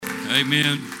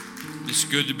Amen. It's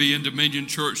good to be in Dominion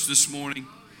Church this morning.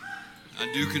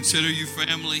 I do consider you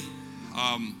family.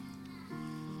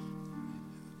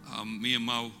 Me and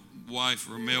my wife,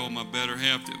 Ramel, my better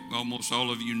half, that almost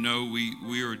all of you know,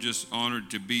 we are just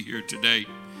honored to be here today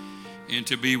and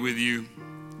to be with you.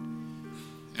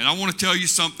 And I want to tell you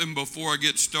something before I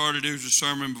get started. There's a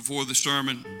sermon before the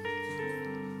sermon.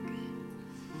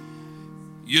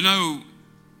 You know,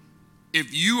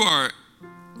 if you are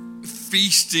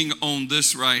feasting on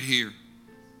this right here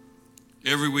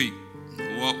every week,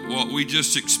 what we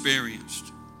just experienced,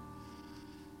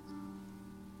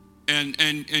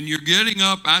 and you're getting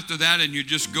up after that and you're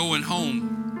just going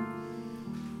home,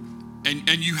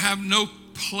 and you have no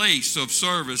place of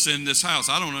service in this house.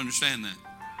 I don't understand that.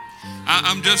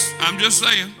 I'm just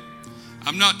saying,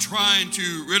 I'm not trying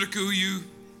to ridicule you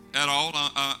at all.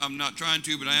 I'm not trying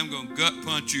to, but I am going to gut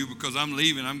punch you because I'm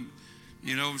leaving.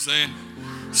 You know what I'm saying?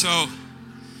 So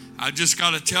I just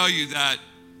got to tell you that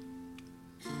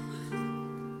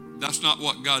that's not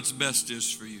what God's best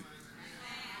is for you.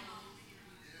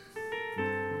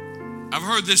 I've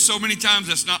heard this so many times,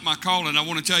 that's not my calling. I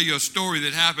want to tell you a story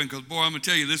that happened because, boy, I'm going to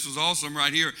tell you, this was awesome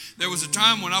right here. There was a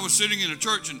time when I was sitting in a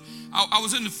church and I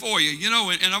was in the foyer, you know,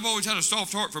 and I've always had a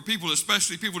soft heart for people,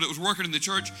 especially people that was working in the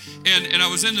church. And I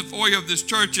was in the foyer of this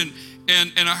church and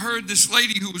I heard this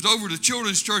lady who was over the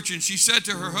children's church, and she said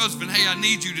to her husband, "Hey, I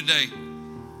need you today."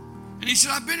 And he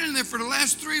said, "I've been in there for the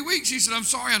last 3 weeks." He said, "I'm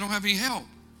sorry, I don't have any help."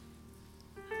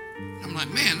 And I'm like,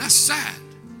 man, that's sad.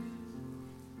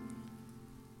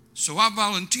 So I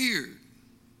volunteered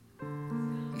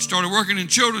and started working in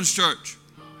children's church.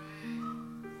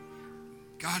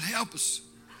 God help us.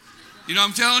 You know,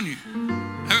 I'm telling you,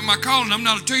 that ain't my calling. I'm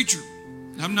not a teacher.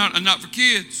 I'm not for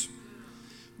kids.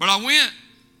 But I went.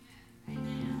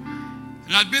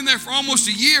 And I'd been there for almost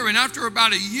a year. And after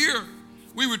about a year,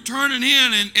 we were turning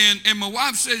in. And my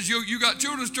wife says, you got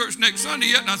children's church next Sunday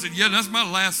yet? And I said, yeah, that's my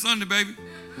last Sunday, baby.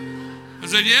 I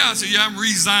said, yeah. I said, yeah, I'm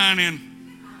resigning.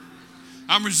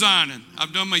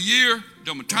 I've done my year,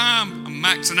 done my time. I'm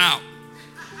maxing out.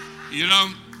 You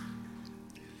know?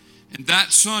 And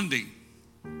that Sunday,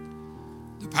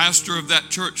 the pastor of that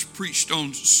church preached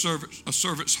on a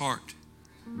servant's heart.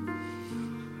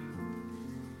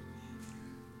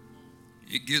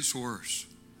 It gets worse.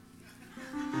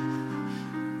 And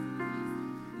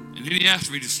then he asked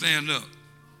me to stand up.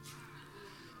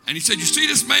 And he said, "You see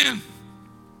this man?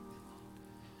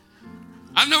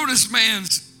 I know this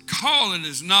man's calling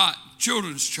is not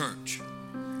children's church,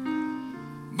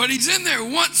 but he's in there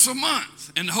once a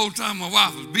month." And the whole time my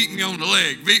wife was beating me on the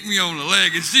leg.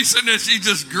 And she's sitting there, she's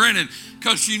just grinning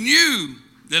because she knew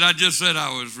that I just said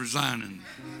I was resigning.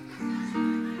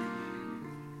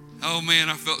 Oh man,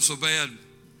 I felt so bad.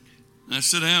 And I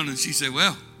sat down and she said,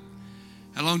 "Well,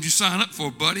 how long did you sign up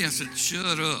for, buddy?" I said,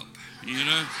 "Shut up." You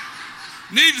know,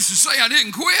 needless to say, I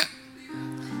didn't quit.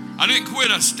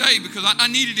 I stayed because I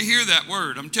needed to hear that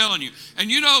word. I'm telling you. And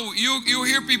you know, you'll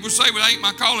hear people say, "Well, that ain't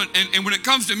my calling." And when it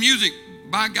comes to music,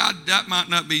 by God, that might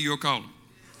not be your calling.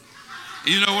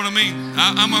 You know what I mean?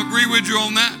 I'm going to agree with you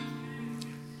on that.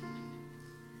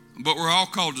 But we're all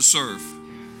called to serve.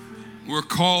 We're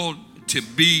called to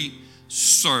be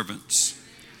servants.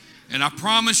 And I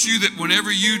promise you that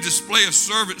whenever you display a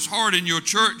servant's heart in your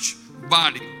church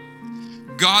body,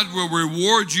 God will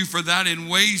reward you for that in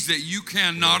ways that you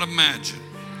cannot imagine.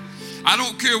 I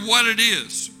don't care what it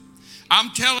is. I'm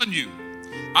telling you,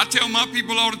 I tell my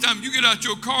people all the time, you get out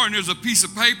your car and there's a piece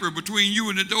of paper between you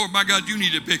and the door, by God, you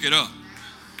need to pick it up.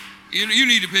 You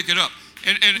need to pick it up.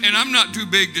 And I'm not too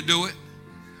big to do it.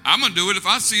 I'm going to do it. If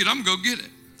I see it, I'm going to go get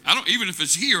it. Even if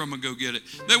it's here, I'm going to go get it.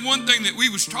 The one thing that we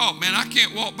was taught, man, I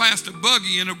can't walk past a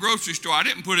buggy in a grocery store. I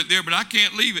didn't put it there, but I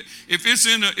can't leave it. If it's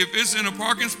in a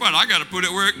parking spot, I got to put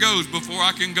it where it goes before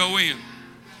I can go in.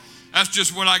 That's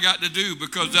just what I got to do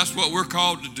because that's what we're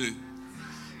called to do.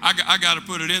 I got to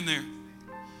put it in there.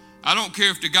 I don't care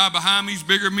if the guy behind me is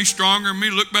bigger than me, stronger than me,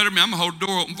 look better than me. I'm going to hold the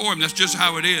door open for him. That's just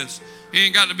how it is. He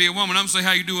ain't got to be a woman. I'm going to say,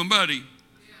 "How you doing, buddy?"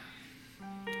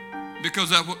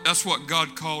 Because that's what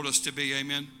God called us to be.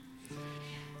 Amen.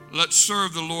 Let's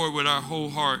serve the Lord with our whole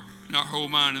heart and our whole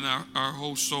mind and our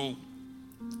whole soul.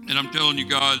 And I'm telling you,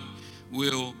 God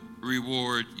will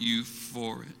reward you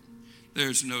for it.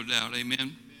 There's no doubt.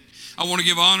 Amen. I want to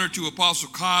give honor to Apostle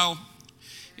Kyle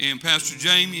and Pastor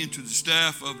Jamie and to the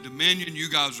staff of Dominion. You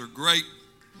guys are great.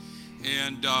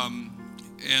 And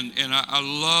I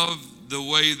love the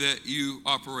way that you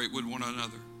operate with one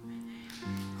another.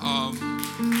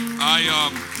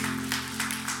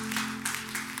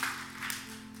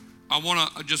 I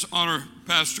want to just honor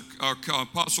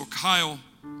Apostle Kyle.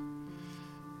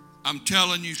 I'm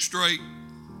telling you straight,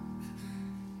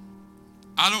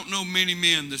 I don't know many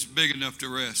men that's big enough to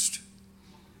rest.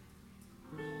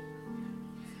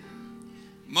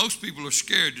 Most people are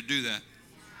scared to do that.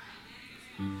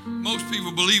 Most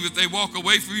people believe if they walk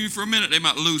away from you for a minute, they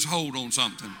might lose hold on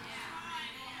something.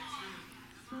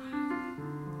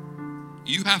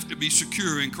 You have to be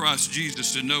secure in Christ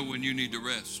Jesus to know when you need to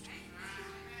rest.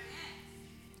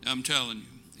 I'm telling you.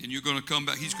 And you're going to come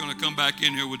back. He's going to come back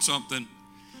in here with something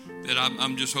that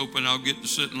I'm just hoping I'll get to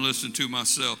sit and listen to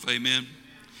myself. Amen.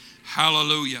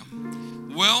 Hallelujah.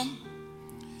 Well,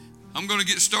 I'm going to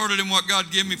get started in what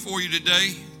God gave me for you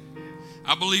today.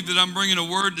 I believe that I'm bringing a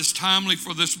word that's timely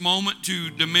for this moment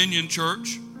to Dominion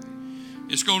Church.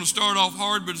 It's going to start off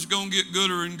hard, but it's going to get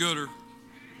gooder and gooder.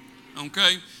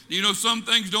 Okay? You know, some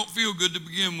things don't feel good to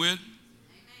begin with.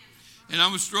 And I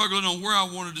was struggling on where I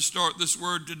wanted to start this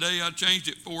word today. I changed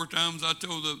it 4 times. I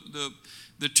told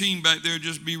the team back there,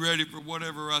 just be ready for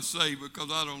whatever I say, because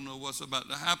I don't know what's about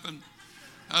to happen.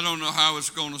 I don't know how it's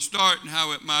going to start and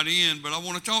how it might end. But I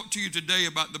want to talk to you today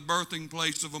about the birthing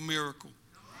place of a miracle.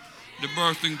 The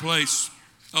birthing place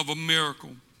of a miracle.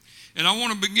 And I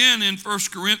want to begin in 1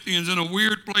 Corinthians, in a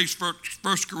weird place, 1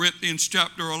 Corinthians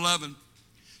chapter 11.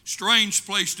 Strange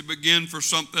place to begin for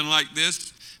something like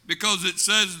this, because it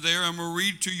says there, I'm going to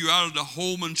read to you out of the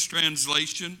Holman's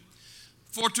translation.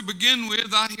 For to begin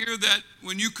with, I hear that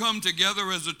when you come together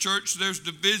as a church, there's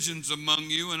divisions among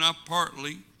you, and I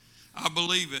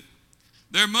believe it.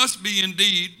 There must be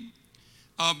indeed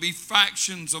be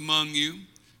factions among you,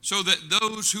 so that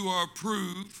those who are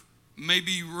approved may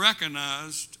be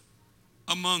recognized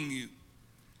among you.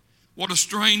 What a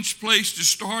strange place to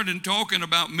start in talking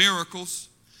about miracles.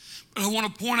 But I want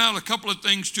to point out a couple of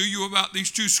things to you about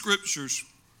these 2 scriptures.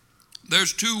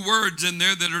 There's 2 words in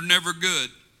there that are never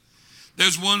good.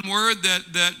 There's one word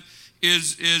that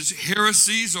is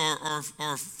heresies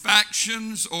or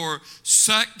factions or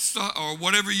sects or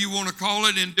whatever you want to call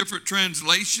it in different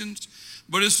translations.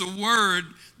 But it's a word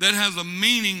that has a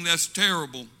meaning that's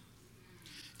terrible.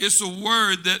 It's a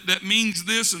word that means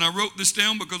this, and I wrote this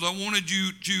down because I wanted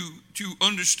you to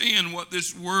understand what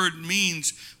this word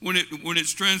means when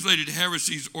it's translated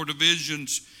heresies or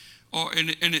divisions.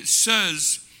 And it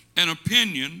says an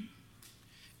opinion,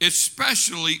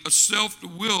 especially a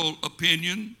self-willed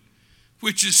opinion,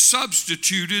 which is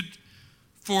substituted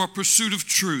for a pursuit of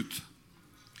truth.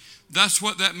 That's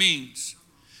what that means.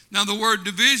 Now, the word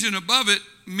division above it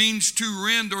means to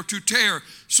rend or to tear.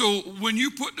 So when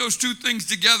you put those 2 things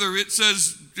together, it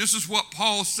says, this is what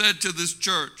Paul said to this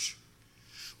church.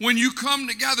 When you come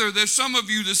together, there's some of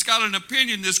you that's got an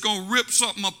opinion that's going to rip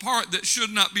something apart that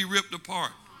should not be ripped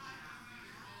apart.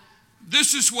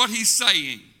 This is what he's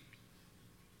saying.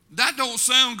 That don't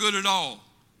sound good at all.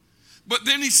 But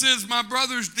then he says, my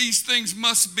brothers, these things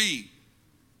must be.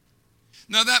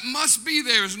 Now that must be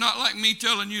there is not like me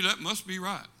telling you that must be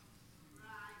right.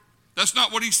 That's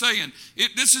not what he's saying.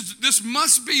 This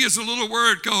must be is a little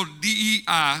word called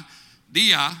D-E-I,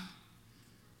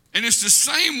 and it's the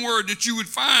same word that you would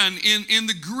find in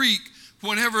the Greek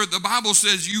whenever the Bible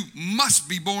says you must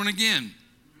be born again.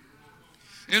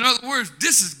 In other words,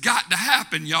 this has got to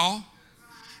happen, y'all.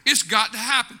 It's got to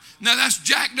happen. Now that's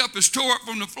jacked up, it's tore up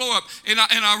from the floor up, and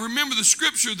I remember the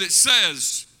scripture that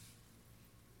says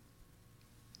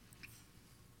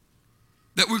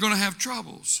that we're going to have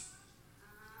troubles.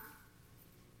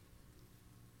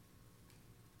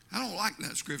 I don't like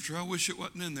that scripture. I wish it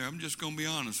wasn't in there. I'm just going to be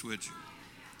honest with you.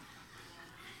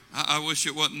 I wish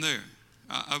it wasn't there.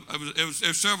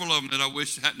 There's several of them that I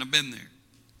wish hadn't have been there.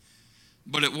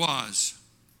 But it was.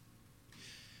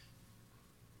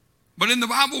 But in the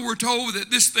Bible, we're told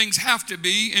that these things have to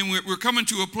be, and we're coming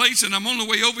to a place, and I'm on the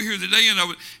way over here today,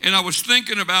 and I was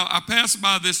thinking about, I passed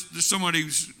by this somebody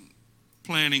who's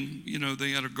planting,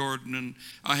 they had a garden, and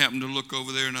I happened to look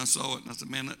over there, and I saw it, and I said,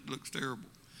 man, that looks terrible.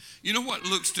 You know what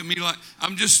looks to me like,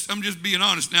 I'm just being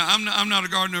honest. Now, I'm not a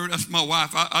gardener. That's my wife.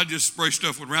 I just spray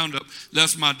stuff with Roundup.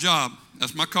 That's my job.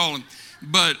 That's my calling.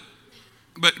 But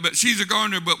she's a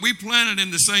gardener. But we planted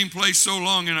in the same place so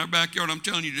long in our backyard. I'm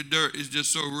telling you, the dirt is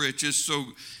just so rich. It's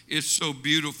so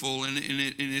beautiful, and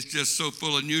it's just so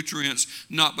full of nutrients,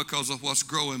 not because of what's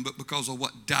growing, but because of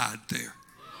what died there.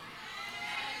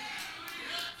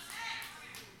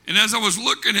 And as I was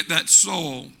looking at that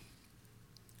soil,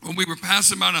 when we were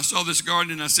passing by and I saw this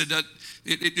garden, and I said that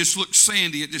it just looked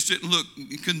sandy. It just didn't look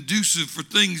conducive for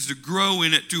things to grow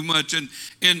in it too much. And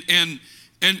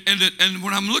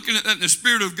when I'm looking at that, the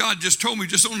Spirit of God just told me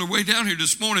just on the way down here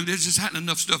this morning, there just hadn't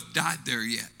enough stuff died there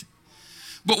yet.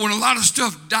 But when a lot of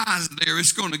stuff dies there,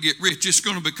 it's going to get rich. It's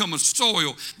going to become a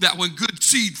soil that when good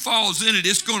seed falls in it,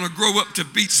 it's going to grow up to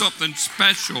be something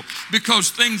special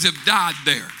because things have died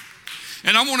there.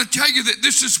 And I want to tell you that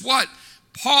this is what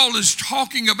Paul is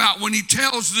talking about when he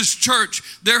tells this church,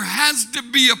 there has to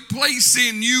be a place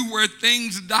in you where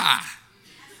things die.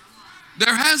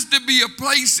 There has to be a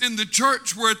place in the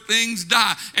church where things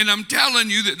die. And I'm telling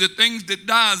you that the things that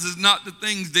dies is not the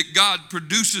things that God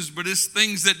produces, but it's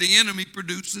things that the enemy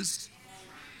produces.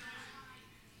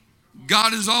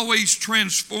 God is always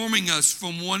transforming us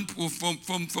from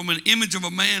an image of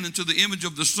a man into the image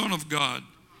of the Son of God.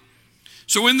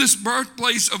 So in this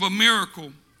birthplace of a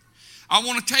miracle, I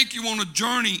want to take you on a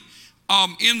journey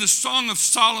in the Song of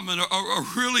Solomon,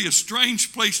 really a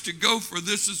strange place to go for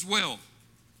this as well.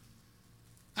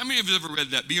 How many of you have ever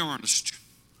read that? Be honest.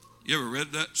 You ever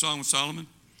read that Song of Solomon?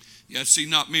 Yeah, see,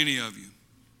 not many of you.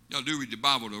 Y'all do read the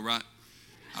Bible though, right?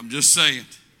 I'm just saying,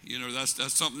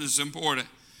 that's something that's important.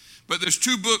 But there's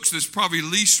two books that's probably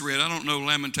least read. I don't know,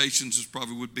 Lamentations is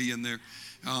probably would be in there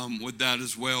with that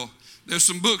as well. There's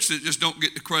some books that just don't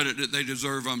get the credit that they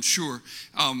deserve, I'm sure.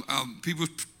 People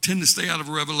tend to stay out of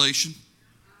Revelation.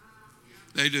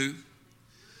 They do.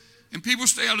 And people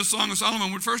stay out of Song of Solomon.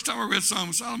 When the first time I read Song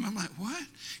of Solomon, I'm like, what?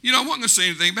 I wasn't going to say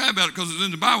anything bad about it because it's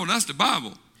in the Bible. That's the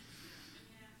Bible.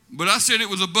 But I said it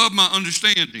was above my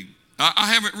understanding.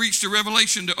 I haven't reached the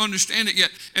revelation to understand it yet.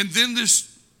 And then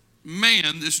this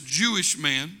man, this Jewish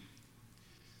man,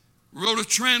 wrote a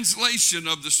translation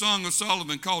of the Song of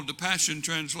Solomon called the Passion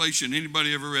Translation.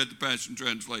 Anybody ever read the Passion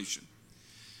Translation?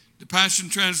 The Passion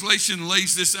Translation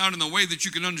lays this out in a way that you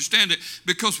can understand it,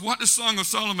 because what the Song of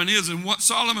Solomon is and what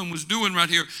Solomon was doing right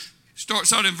here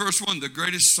starts out in verse 1, the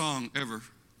greatest song ever.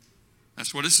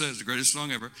 That's what it says, the greatest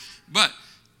song ever. But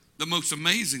the most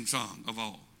amazing song of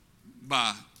all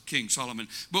by King Solomon.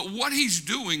 But what he's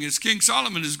doing is King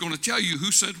Solomon is going to tell you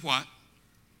who said what.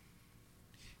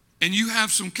 And you have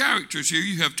some characters here.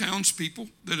 You have townspeople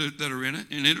that are in it,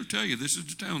 and it'll tell you this is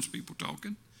the townspeople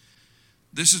talking.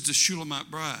 This is the Shulamite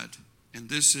bride, and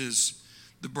this is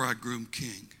the bridegroom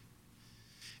king.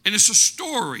 And it's a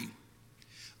story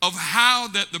of how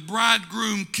that the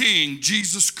bridegroom king,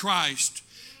 Jesus Christ,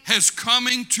 has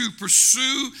coming to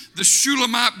pursue the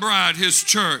Shulamite bride, his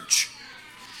church.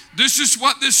 This is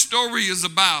what this story is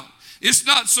about. It's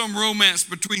not some romance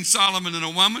between Solomon and a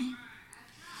woman,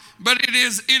 but it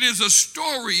is a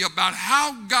story about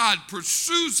how God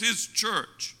pursues his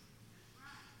church.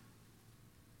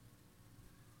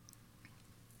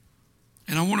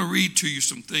 And I want to read to you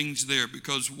some things there,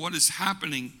 because what is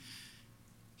happening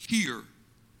here,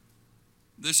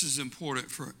 this is important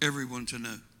for everyone to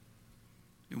know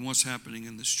in what's happening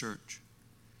in this church.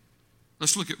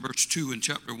 Let's look at verse 2 in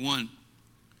chapter 1.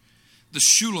 The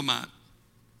Shulamite,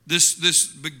 this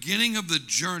beginning of the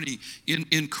journey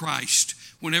in Christ,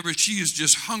 whenever she is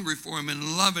just hungry for him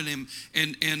and loving him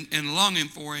and longing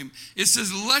for him, it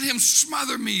says, let him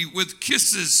smother me with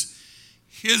kisses,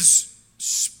 his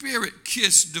spirit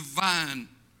kiss divine.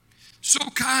 So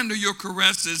kind are your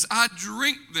caresses, I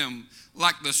drink them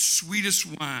like the sweetest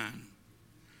wine.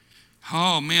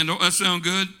 Oh man, don't that sound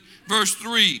good? Verse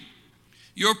 3,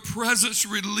 your presence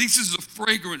releases a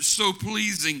fragrance so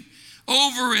pleasing.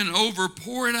 Over and over,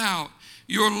 pour it out.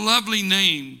 Your lovely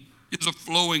name is a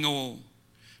flowing oil.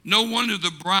 No wonder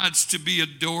the brides to be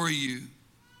adore you.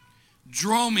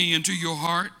 Draw me into your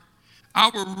heart. I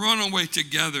will run away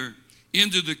together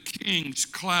into the king's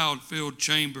cloud-filled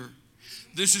chamber.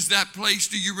 This is that place.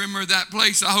 Do you remember that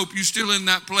place? I hope you're still in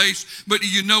that place. But do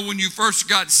you know when you first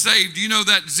got saved, do you know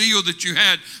that zeal that you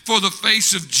had for the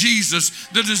face of Jesus,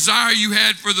 the desire you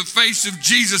had for the face of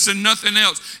Jesus and nothing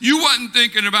else? You wasn't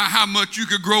thinking about how much you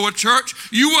could grow a church.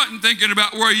 You wasn't thinking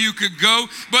about where you could go.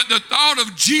 But the thought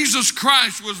of Jesus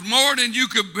Christ was more than you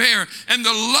could bear. And the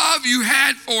love you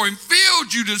had for him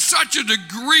filled you to such a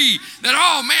degree that,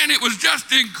 oh man, it was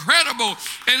just incredible.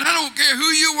 And I don't care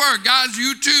who you were, guys,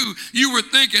 you too, you were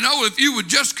thinking, oh, if you would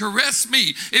just caress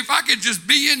me, if I could just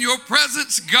be in your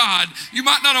presence, God. You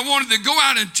might not have wanted to go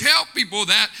out and tell people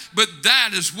that, but that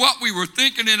is what we were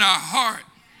thinking in our heart.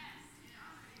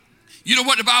 You know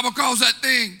what the Bible calls that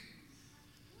thing?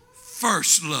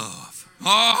 First love.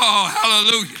 Oh,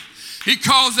 hallelujah. He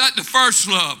calls that the first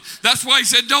love. That's why he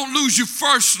said, don't lose your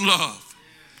first love.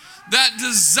 That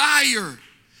desire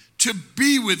to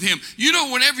be with him. You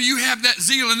know, whenever you have that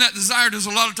zeal and that desire, there's a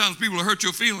lot of times people will hurt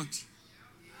your feelings.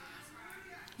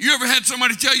 You ever had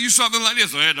somebody tell you something like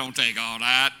this? Well, don't take all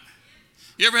that.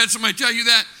 You ever had somebody tell you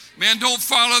that? Man, don't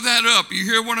follow that up. You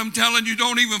hear what I'm telling you?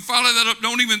 Don't even follow that up.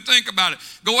 Don't even think about it.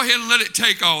 Go ahead and let it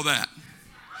take all that.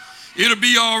 It'll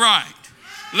be all right.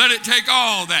 Let it take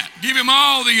all that. Give him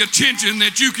all the attention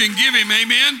that you can give him.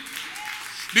 Amen?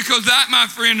 Because that, my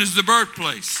friend, is the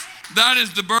birthplace. That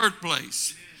is the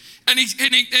birthplace.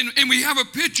 And we have a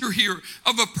picture here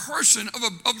of a person,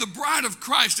 of the bride of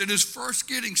Christ that is first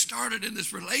getting started in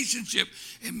this relationship.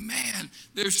 And man,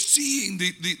 they're seeing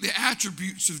the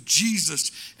attributes of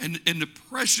Jesus and the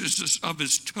preciousness of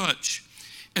his touch.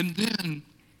 And then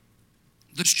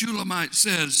the Shulamite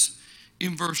says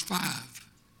in verse 5,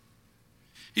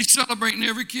 he's celebrating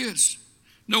every kiss.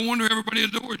 No wonder everybody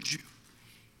adores you.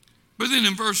 But then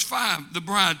in verse 5, the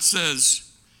bride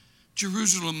says,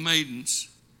 Jerusalem maidens,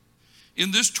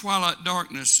 in this twilight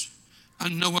darkness, I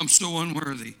know I'm so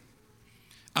unworthy.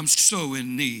 I'm so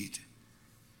in need.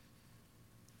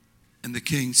 And the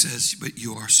king says, but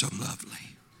you are so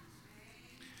lovely.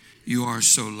 You are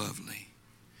so lovely.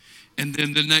 And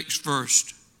then the next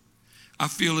verse, I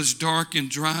feel as dark and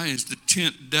dry as the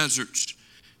tent deserts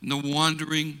and the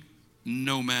wandering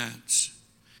nomads.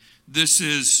 This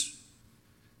is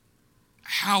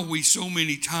how we so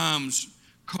many times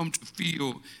come to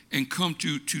feel and come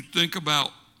to think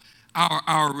about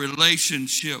our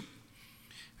relationship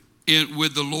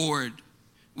with the Lord.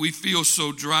 We feel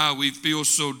so dry. We feel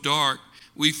so dark.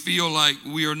 We feel like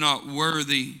we are not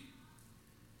worthy.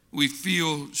 We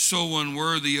feel so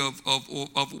unworthy of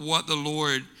what the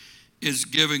Lord is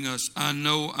giving us. I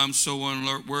know I'm so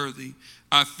unworthy.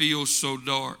 I feel so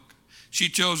dark. She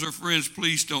tells her friends,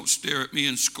 please don't stare at me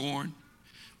in scorn.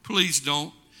 Please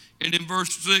don't. And in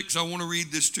verse 6, I want to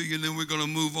read this to you, and then we're going to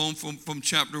move on from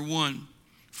chapter 1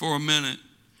 for a minute.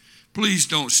 Please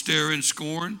don't stare in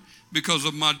scorn because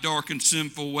of my dark and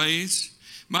sinful ways.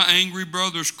 My angry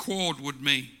brothers quarreled with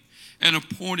me and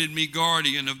appointed me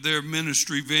guardian of their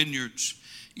ministry vineyards.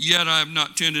 Yet I have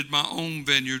not tended my own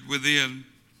vineyard within.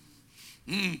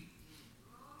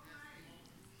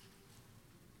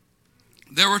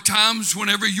 There are times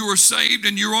whenever you are saved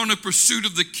and you're on a pursuit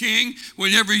of the King,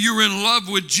 whenever you're in love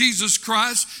with Jesus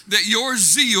Christ, that your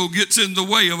zeal gets in the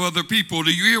way of other people.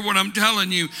 Do you hear what I'm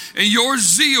telling you? And your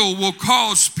zeal will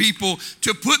cause people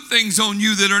to put things on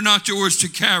you that are not yours to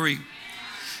carry.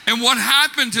 And what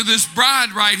happened to this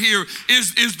bride right here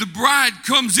is the bride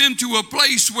comes into a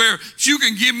place where you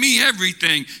can give me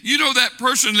everything. You know that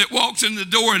person that walks in the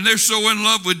door and they're so in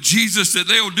love with Jesus that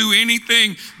they'll do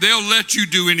anything. They'll let you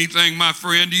do anything, my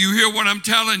friend. Do you hear what I'm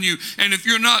telling you? And if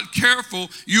you're not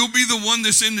careful, you'll be the one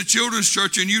that's in the children's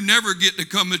church and you never get to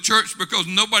come to church because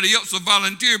nobody else will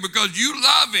volunteer because you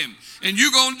love him and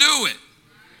you're going to do it.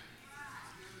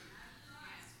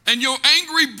 And your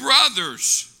angry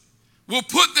brothers will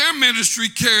put their ministry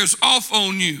cares off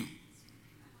on you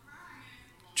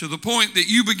to the point that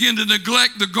you begin to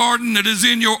neglect the garden that is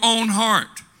in your own heart.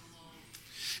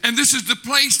 And this is the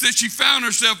place that she found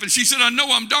herself. And she said, I know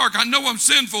I'm dark. I know I'm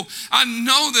sinful. I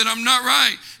know that I'm not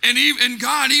right. And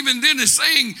God even then is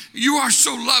saying, you are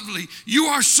so lovely. You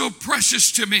are so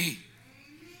precious to me.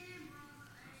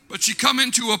 But she come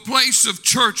into a place of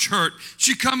church hurt.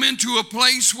 She come into a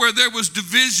place where there was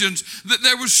divisions, that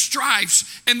there was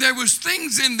strifes, and there was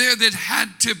things in there that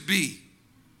had to be.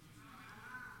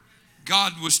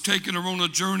 God was taking her on a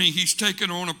journey. He's taking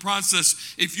her on a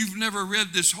process. If you've never read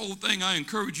this whole thing, I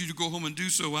encourage you to go home and do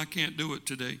so. I can't do it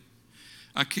today.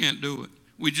 I can't do it.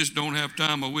 We just don't have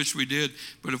time. I wish we did.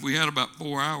 But if we had about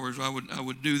 4 hours, I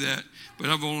would do that. But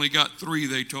I've only got 3,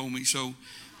 they told me. So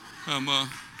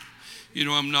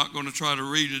I'm not going to try to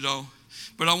read it all.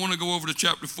 But I want to go over to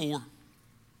chapter 4.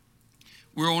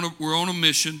 We're on a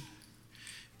mission.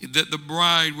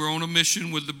 We're on a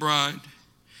mission with the bride.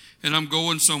 And I'm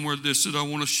going somewhere that I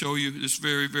want to show you. It's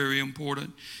very, very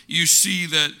important. You see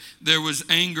that there was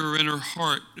anger in her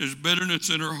heart. There's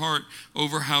bitterness in her heart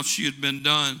over how she had been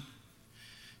done.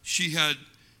 She had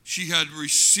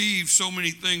received so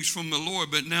many things from the Lord,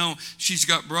 but now she's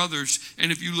got brothers.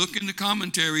 And if you look in the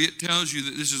commentary, it tells you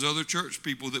that this is other church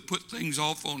people that put things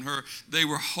off on her. They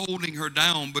were holding her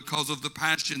down because of the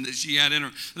passion that she had in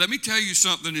her. Let me tell you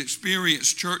something, an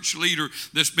experienced church leader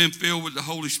that's been filled with the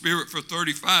Holy Spirit for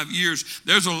 35 years,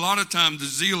 there's a lot of times the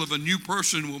zeal of a new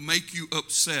person will make you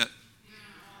upset.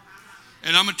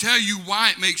 And I'm going to tell you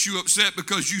why it makes you upset,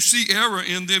 because you see error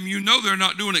in them. You know they're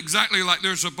not doing exactly like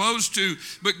they're supposed to.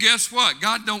 But guess what?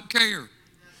 God don't care.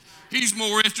 He's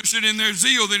more interested in their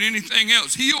zeal than anything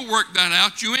else. He'll work that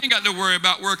out. You ain't got to worry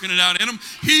about working it out in them.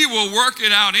 He will work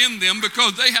it out in them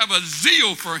because they have a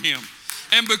zeal for him.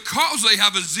 And because they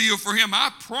have a zeal for him,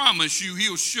 I promise you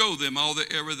he'll show them all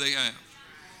the error they have.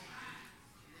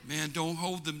 Man, don't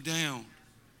hold them down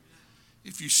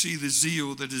if you see the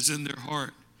zeal that is in their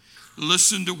heart.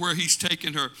 Listen to where he's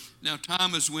taken her. Now, time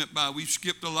has went by. We've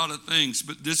skipped a lot of things,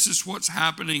 but this is what's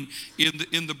happening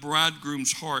in the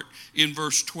bridegroom's heart. In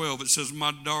verse 12, it says,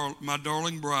 my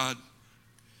darling bride,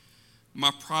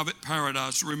 my private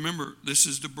paradise. Remember, this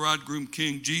is the bridegroom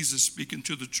King Jesus speaking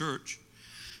to the church.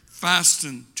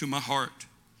 Fasten to my heart.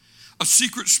 A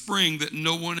secret spring that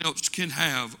no one else can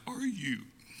have are you.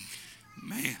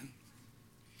 Man.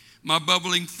 My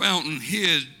bubbling fountain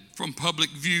hid from public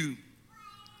view.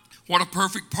 What a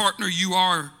perfect partner you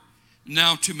are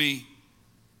now to me.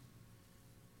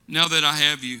 Now that I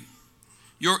have you.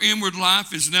 Your inward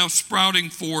life is now sprouting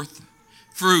forth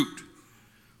fruit.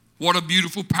 What a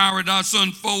beautiful paradise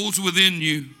unfolds within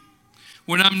you.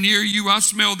 When I'm near you, I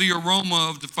smell the aroma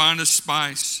of the finest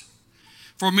spice.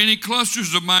 For many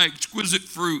clusters of my exquisite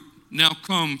fruit now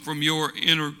come from your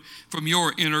inner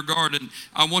garden.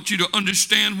 I want you to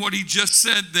understand what he just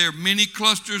said there. Many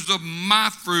clusters of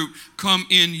my fruit come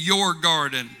in your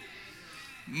garden.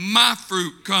 My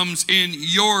fruit comes in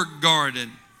your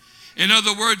garden. In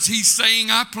other words, he's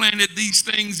saying, I planted these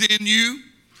things in you.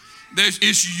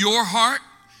 It's your heart.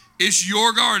 It's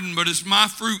your garden, but it's my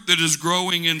fruit that is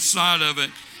growing inside of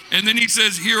it. And then he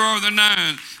says, here are the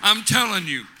 9. I'm telling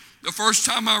you, the first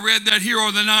time I read that, here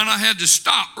are the 9, I had to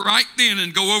stop right then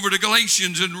and go over to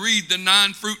Galatians and read the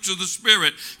 9 fruits of the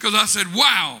Spirit. Because I said,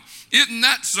 wow, isn't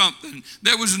that something?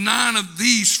 There was 9 of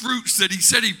these fruits that he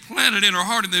said he planted in her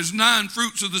heart, and there's 9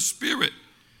 fruits of the Spirit.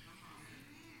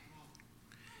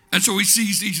 And so he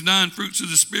sees these 9 fruits of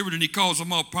the Spirit, and he calls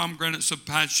them all pomegranates of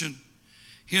passion,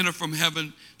 henna from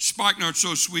heaven, spikenard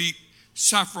so sweet,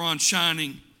 saffron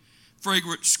shining,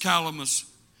 fragrance calamus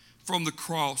from the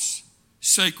cross,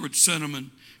 sacred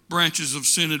cinnamon, branches of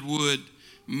scented wood,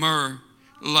 myrrh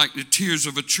like the tears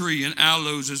of a tree, and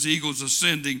aloes as eagles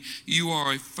ascending. You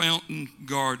are a fountain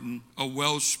garden, a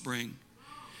wellspring.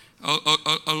 A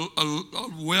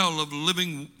well of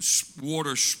living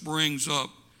water springs up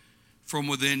from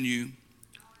within you,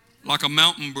 like a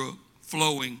mountain brook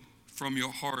flowing from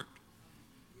your heart.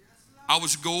 I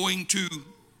was going to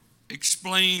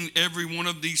explain every one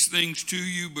of these things to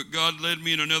you, but God led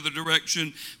me in another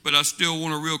direction, but I still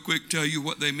want to real quick tell you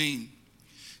what they mean.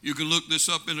 You can look this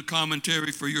up in a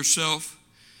commentary for yourself.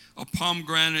 A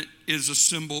pomegranate is a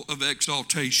symbol of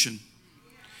exaltation.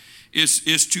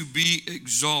 It's to be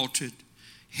exalted.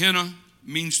 Henna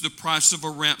means the price of a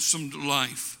ransomed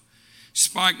life.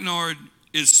 Spikenard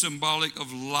is symbolic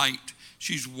of light.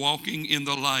 She's walking in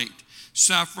the light.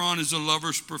 Saffron is a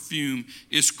lover's perfume.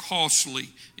 It's costly,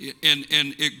 and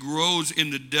it grows in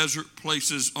the desert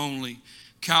places only.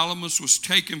 Calamus was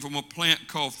taken from a plant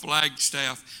called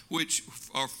flagstaff,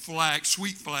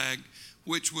 sweet flag,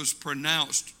 which was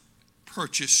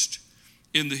purchased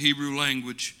in the Hebrew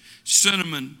language.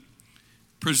 Cinnamon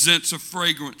presents a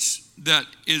fragrance that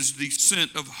is the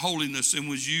scent of holiness and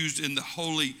was used in the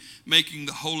holy, making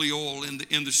the holy oil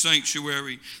in the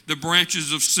sanctuary. The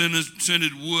branches of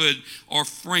scented wood are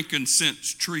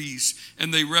frankincense trees,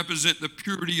 and they represent the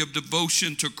purity of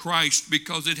devotion to Christ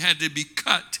because it had to be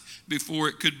cut before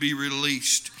it could be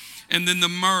released. And then the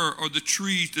myrrh, or the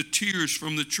trees, the tears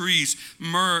from the trees.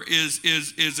 Myrrh is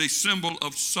a symbol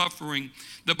of suffering.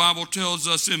 The Bible tells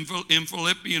us in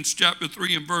Philippians chapter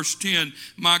 3 and verse 10,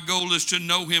 my goal is to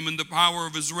know him in the power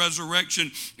of his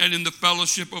resurrection and in the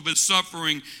fellowship of his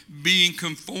suffering, being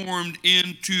conformed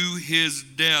into his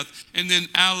death. And then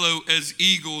aloe as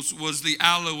eagles was the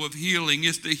aloe of healing.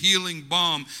 It's the healing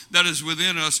balm that is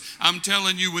within us. I'm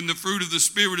telling you, when the fruit of the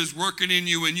Spirit is working in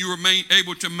you and you are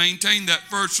able to maintain that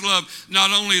first love,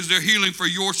 not only is there healing for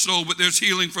your soul, but there's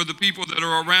healing for the people that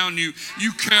are around you.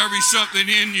 You carry something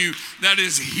in you that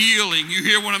is healing. You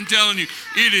hear what I'm telling you?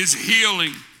 It is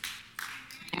healing.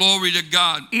 Glory to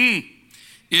God. It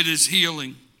is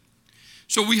healing.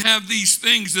 So we have these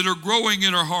things that are growing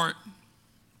in our heart.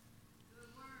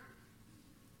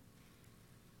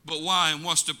 But why, and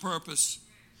what's the purpose?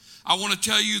 I want to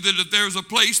tell you that if there's a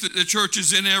place that the church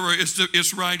is in error,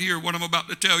 it's right here, what I'm about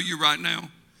to tell you right now.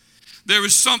 There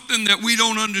is something that we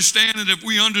don't understand, and if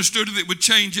we understood it, it would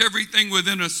change everything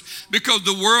within us, because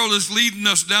the world is leading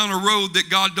us down a road that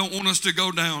God don't want us to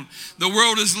go down. The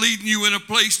world is leading you in a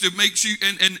place that makes you,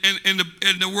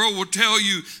 and the world will tell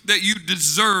you that you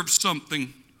deserve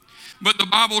something. But the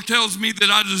Bible tells me that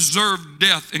I deserved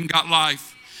death and got life.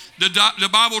 The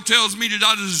Bible tells me that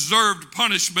I deserved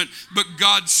punishment, but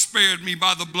God spared me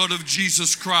by the blood of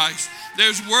Jesus Christ.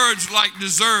 There's words like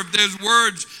deserve. There's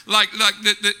words like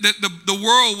that the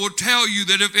world will tell you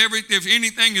that if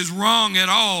anything is wrong at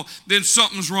all, then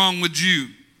something's wrong with you.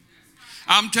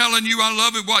 I'm telling you, I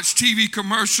love to watch TV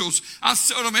commercials. I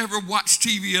seldom ever watch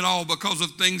TV at all because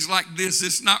of things like this.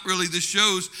 It's not really the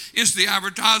shows. It's the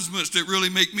advertisements that really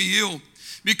make me ill.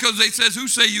 Because they says, who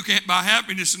say you can't buy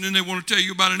happiness? And then they want to tell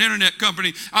you about an internet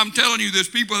company. I'm telling you, there's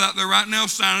people out there right now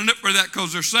signing up for that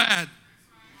because they're sad.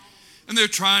 And they're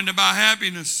trying to buy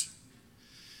happiness.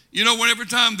 You know, whenever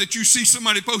time that you see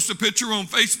somebody post a picture on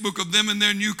Facebook of them in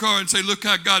their new car and say, look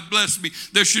how God blessed me,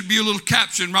 there should be a little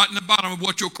caption right in the bottom of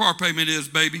what your car payment is,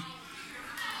 baby.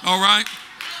 All right?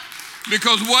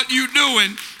 Because what you're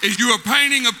doing is you are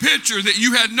painting a picture that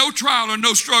you had no trial or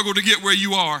no struggle to get where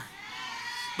you are.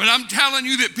 But I'm telling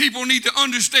you that people need to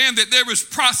understand that there is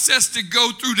process to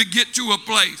go through to get to a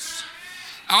place.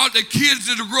 All the kids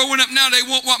that are growing up now, they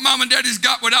want what mom and daddy's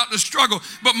got without the struggle.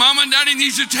 But mom and daddy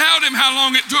needs to tell them how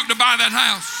long it took to buy that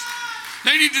house.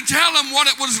 They need to tell them what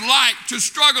it was like to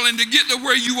struggle and to get to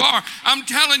where you are. I'm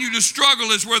telling you, the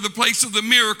struggle is where the place of the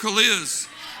miracle is.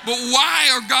 But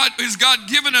why is God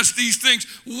giving us these things?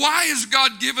 Why is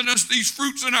God giving us these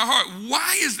fruits in our heart?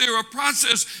 Why is there a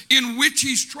process in which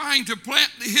he's trying to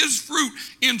plant his fruit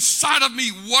inside of me?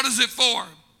 What is it for?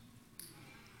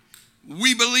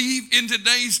 We believe in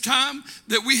today's time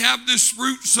that we have this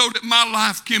fruit so that my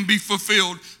life can be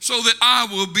fulfilled, so that I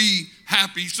will be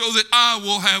happy, so that I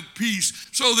will have peace,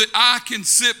 so that I can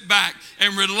sit back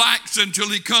and relax until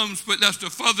he comes. But that's the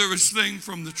furthest thing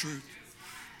from the truth.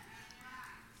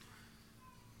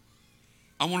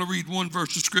 I want to read one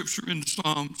verse of scripture in the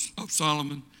Psalms of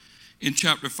Solomon in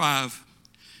chapter 5.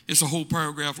 It's a whole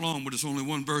paragraph long, but it's only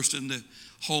one verse in the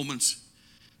Holman's.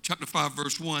 Chapter 5,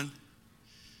 verse 1.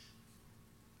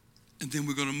 And then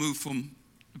we're going to move from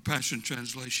the Passion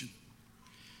Translation.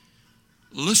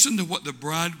 Listen to what the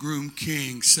bridegroom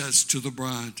king says to the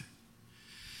bride.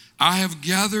 I have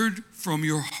gathered from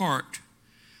your heart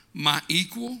my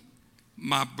equal,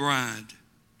 my bride.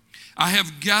 I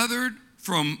have gathered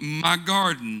from my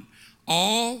garden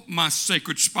all my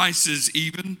sacred spices,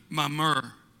 even my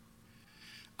myrrh.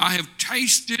 I have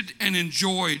tasted and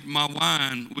enjoyed my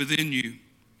wine within you.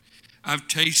 I've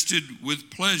tasted with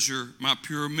pleasure my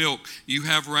pure milk. You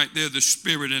have right there the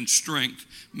spirit and strength.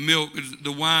 Milk,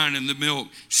 the wine and the milk,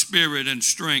 spirit and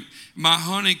strength. My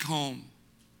honeycomb,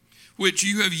 which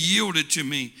you have yielded to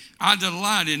me. I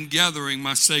delight in gathering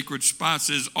my sacred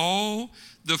spices, all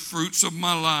the fruits of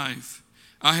my life.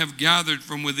 I have gathered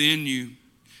from within you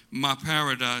my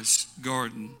paradise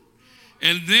garden.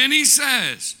 And then he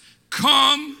says,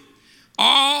 come,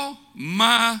 all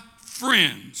my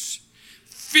friends,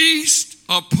 feast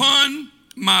upon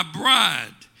my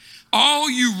bride. All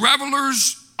you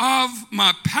revelers of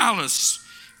my palace,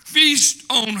 feast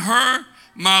on her,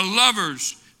 my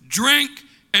lovers. Drink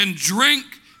and drink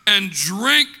and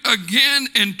drink again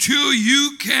until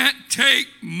you can't take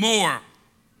more.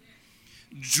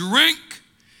 Drink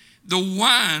the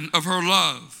wine of her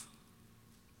love.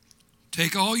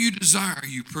 Take all you desire,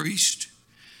 you priest.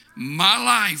 My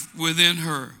life within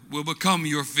her will become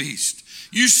your feast.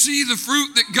 You see, the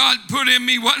fruit that God put in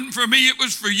me wasn't for me, it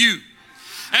was for you.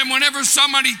 And whenever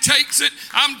somebody takes it,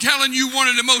 I'm telling you, one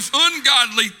of the most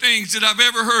ungodly things that I've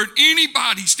ever heard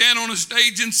anybody stand on a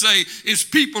stage and say is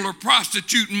people are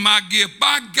prostituting my gift.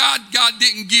 By God, God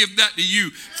didn't give that to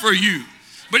you for you.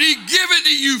 But he give it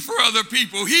to you for other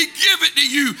people. He give it to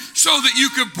you so that you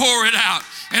can pour it out.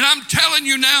 And I'm telling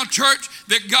you now, church,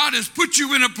 that God has put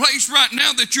you in a place right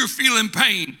now that you're feeling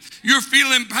pain. You're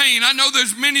feeling pain. I know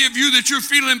there's many of you that you're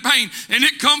feeling pain, and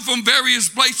it come from various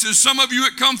places. Some of you,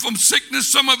 it come from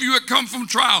sickness. Some of you, it come from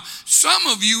trial. Some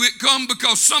of you, it come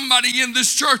because somebody in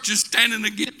this church is standing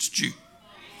against you.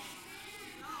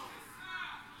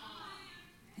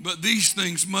 But these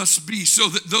things must be so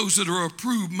that those that are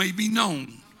approved may be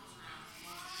known.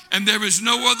 And there is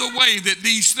no other way that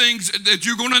these things, that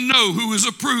you're going to know who is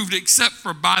approved except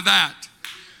for by that.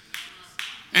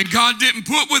 And God didn't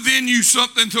put within you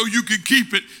something so you could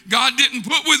keep it. God didn't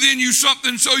put within you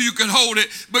something so you could hold it.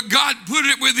 But God put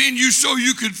it within you so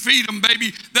you could feed them,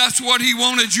 baby. That's what he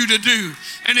wanted you to do.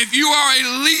 And if you are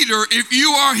a leader, if you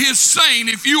are his saint,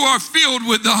 if you are filled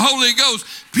with the Holy Ghost,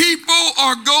 people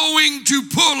are going to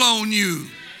pull on you.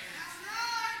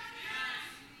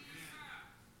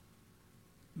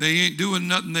 They ain't doing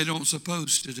nothing they don't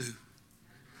supposed to do.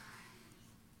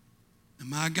 And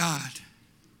my God,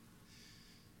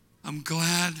 I'm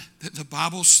glad that the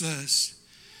Bible says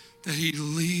that he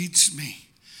leads me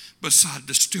beside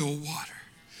the still water,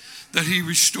 that he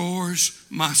restores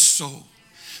my soul,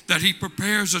 that he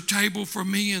prepares a table for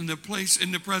me in the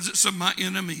presence of my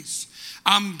enemies.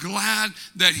 I'm glad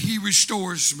that he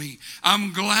restores me.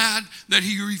 I'm glad that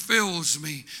he refills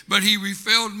me. But he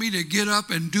refilled me to get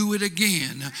up and do it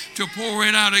again, to pour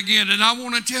it out again. And I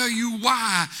want to tell you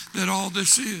why that all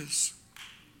this is.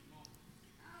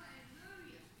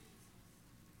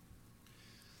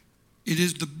 It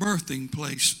is the birthing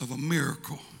place of a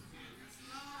miracle.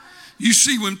 You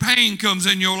see, when pain comes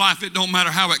in your life, it don't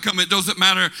matter how it comes. It doesn't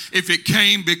matter if it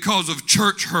came because of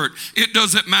church hurt. It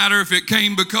doesn't matter if it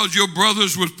came because your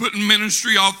brothers was putting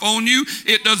ministry off on you.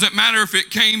 It doesn't matter if it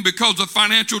came because of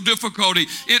financial difficulty.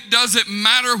 It doesn't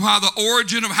matter how the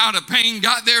origin of how the pain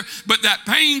got there, but that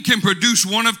pain can produce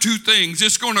one of two things.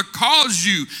 It's going to cause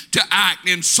you to act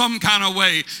in some kind of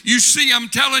way. You see, I'm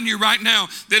telling you right now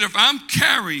that if I'm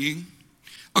carrying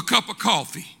a cup of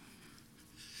coffee,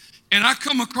 and I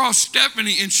come across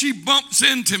Stephanie and she bumps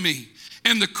into me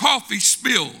and the coffee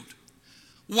spilled.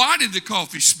 Why did the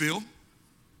coffee spill?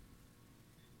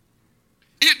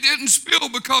 It didn't spill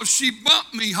because she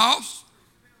bumped me, Hoss.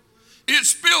 It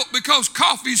spilled because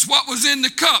coffee's what was in the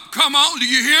cup. Come on, do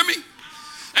you hear me?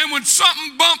 And when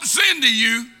something bumps into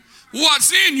you,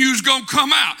 what's in you is going to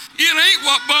come out. It ain't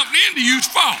what bumped into you's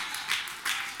fault.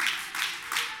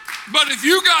 But if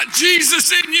you got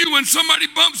Jesus in you, when somebody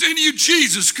bumps into you,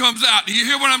 Jesus comes out. Do you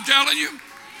hear what I'm telling you?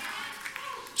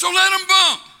 So let them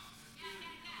bump.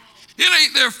 It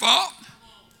ain't their fault.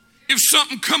 If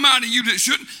something come out of you that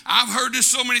shouldn't, I've heard this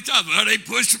so many times. Well, they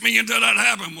pushed me until that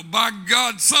happened. Well, by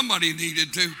God, somebody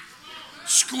needed to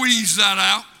squeeze that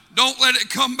out. Don't let it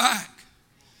come back.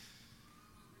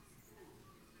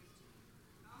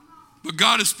 But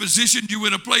God has positioned you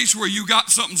in a place where you got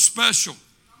something special.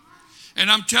 And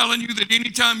I'm telling you that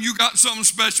anytime you got something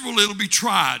special, it'll be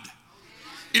tried.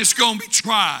 It's going to be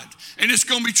tried. And it's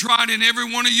going to be tried in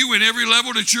every one of you, in every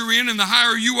level that you're in. And the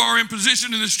higher you are in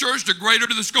position in this church, the greater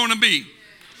it's going to be.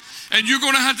 And you're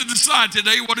going to have to decide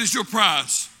today, what is your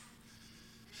prize?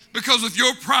 Because if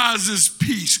your prize is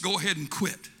peace, go ahead and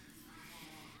quit.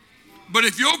 But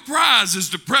if your prize is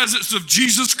the presence of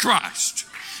Jesus Christ,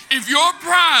 if your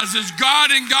prize is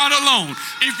God and God alone,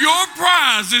 if your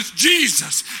prize is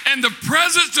Jesus and the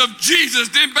presence of Jesus,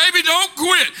 then baby, don't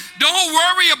quit. Don't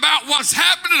worry about what's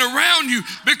happening around you,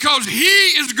 because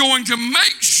He is going to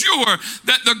make sure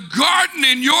that the garden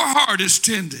in your heart is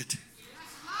tended.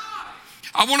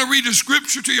 I want to read a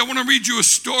scripture to you. I want to read you a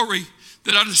story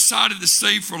that I decided to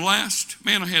save for last.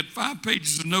 Man, I had 5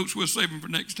 pages of notes. We'll save them for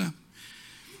next time.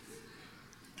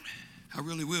 I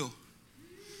really will.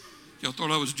 Y'all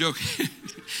thought I was joking.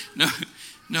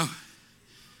 No.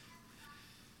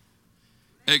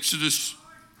 Exodus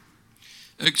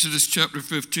chapter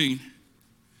 15.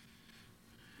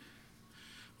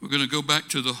 We're going to go back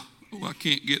to I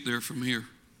can't get there from here.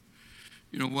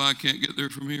 You know why I can't get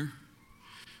there from here?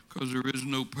 Because there is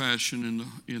no passion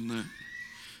in that.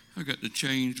 I got to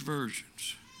change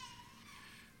versions.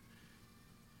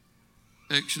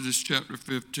 Exodus chapter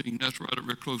 15. That's right up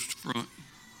there close to front.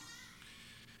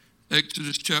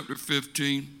 Exodus chapter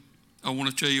 15. I want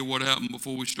to tell you what happened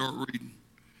before we start reading.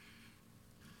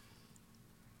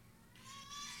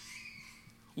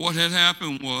 What had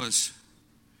happened was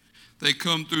they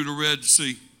come through the Red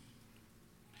Sea.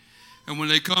 And when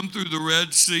they come through the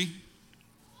Red Sea,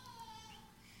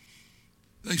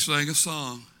 they sang a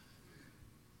song.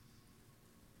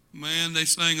 Man, they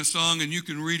sang a song, and you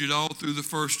can read it all through the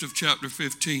first of chapter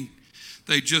 15.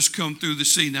 They just come through the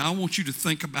sea. Now, I want you to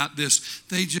think about this.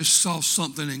 They just saw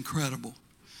something incredible.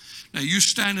 Now, you're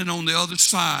standing on the other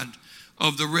side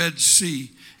of the Red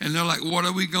Sea, and they're like, what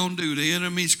are we going to do? The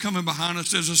enemy's coming behind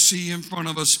us. There's a sea in front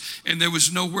of us, and there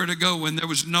was nowhere to go, and there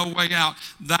was no way out.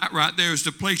 That right there is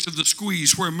the place of the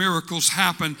squeeze where miracles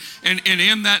happen. And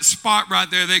in that spot right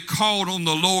there, they called on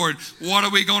the Lord. What are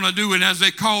we going to do? And as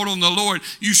they called on the Lord,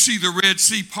 you see the Red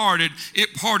Sea parted.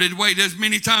 It parted way. There's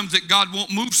many times that God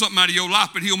won't move something out of your life,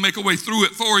 but He'll make a way through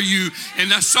it for you.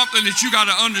 And that's something that you got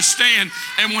to understand.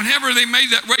 And whenever they made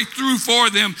that way through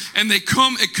for them, and they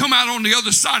come out on the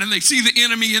other side, and they see the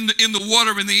enemy in the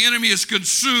water, and the enemy is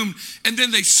consumed. And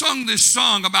then they sung this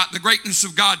song about the greatness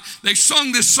of God. They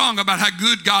sung this song about how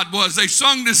good God was. They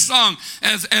sung this song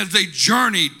as they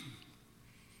journeyed.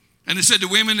 And they said the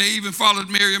women, they even followed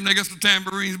Miriam. They got the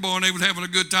tambourines blowing. They was having a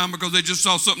good time because they just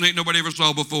saw something ain't nobody ever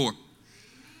saw before.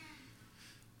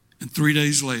 And 3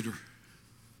 days later,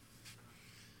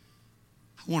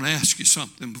 I want to ask you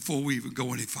something before we even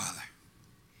go any farther.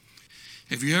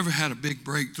 Have you ever had a big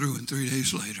breakthrough and 3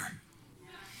 days later?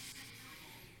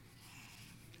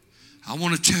 I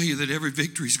want to tell you that every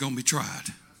victory is going to be tried.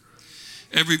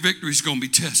 Every victory is going to be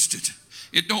tested.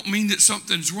 It don't mean that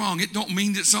something's wrong. It don't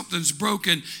mean that something's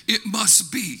broken. It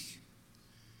must be.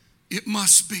 It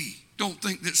must be. Don't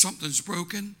think that something's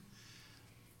broken.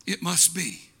 It must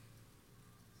be.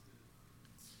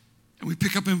 And we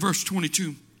pick up in verse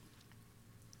 22.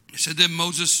 It said, then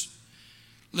Moses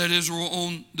led Israel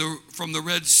from the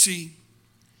Red Sea.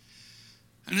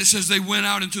 And it says they went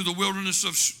out into the wilderness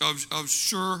of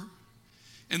Shur.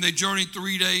 And they journeyed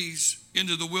 3 days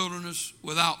into the wilderness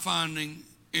without finding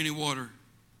any water.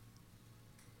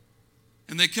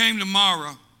 And they came to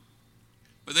Marah,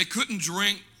 but they couldn't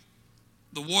drink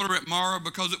the water at Marah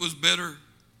because it was bitter.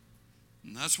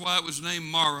 And that's why it was named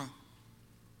Marah.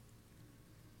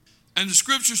 And the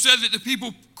scripture said that the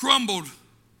people grumbled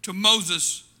to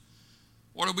Moses,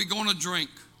 what are we going to drink?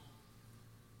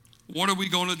 What are we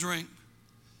going to drink?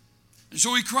 And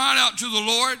so he cried out to the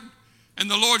Lord, and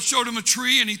the Lord showed him a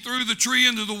tree, and he threw the tree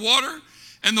into the water,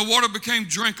 and the water became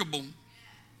drinkable.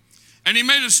 And he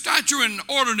made a statute and an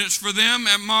ordinance for them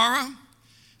at Marah,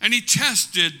 and he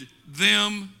tested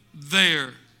them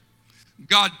there.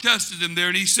 God tested them there,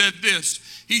 and he said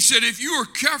this. He said, if you are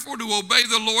careful to obey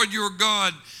the Lord your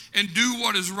God and do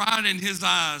what is right in his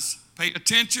eyes, pay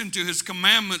attention to his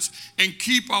commandments and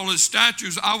keep all his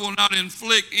statutes, I will not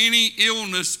inflict any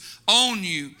illness on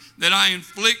you that I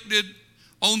inflicted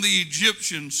on the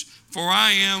Egyptians, for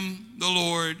I am the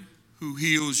Lord who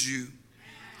heals you.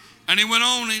 And he went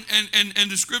on,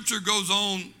 and the scripture goes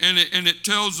on, and it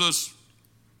tells us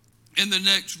in the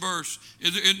next verse.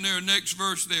 Isn't there a next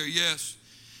verse there? Yes.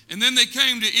 And then they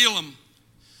came to Elim,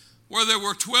 where there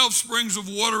were 12 springs of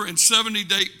water and 70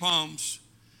 date palms.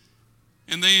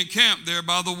 And they encamped there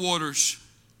by the waters.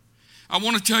 I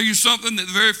want to tell you something, that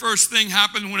the very first thing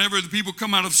happened whenever the people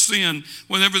come out of sin,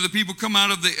 whenever the people come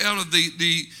out of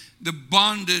the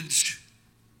bondage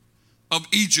of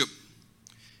Egypt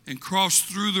and cross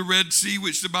through the Red Sea,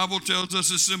 which the Bible tells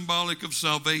us is symbolic of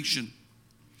salvation.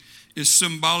 Is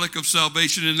symbolic of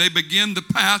salvation. And they begin the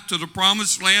path to the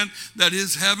promised land that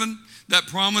is heaven. That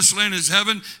promised land is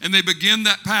heaven, and they begin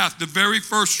that path. The very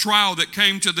first trial that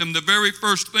came to them, the very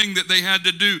first thing that they had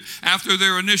to do after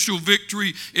their initial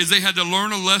victory is they had to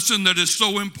learn a lesson that is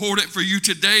so important for you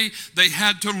today. They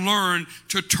had to learn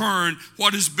to turn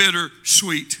what is bitter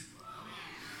sweet.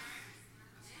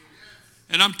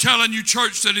 And I'm telling you,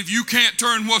 church, that if you can't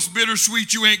turn what's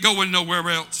bittersweet, you ain't going nowhere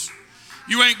else.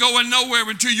 You ain't going nowhere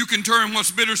until you can turn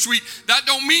what's bittersweet. That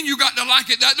don't mean you got to like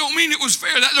it. That don't mean it was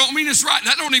fair. That don't mean it's right.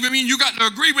 That don't even mean you got to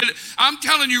agree with it. I'm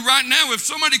telling you right now, if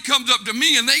somebody comes up to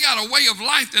me and they got a way of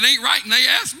life that ain't right and they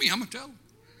ask me, I'm going to tell them.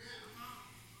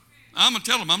 I'm going to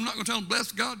tell them. I'm not going to tell them,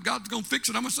 bless God, God's going to fix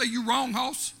it. I'm going to say, you wrong,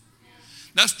 hoss.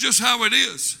 That's just how it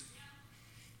is.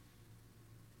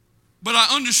 But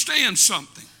I understand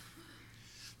something.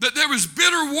 That there is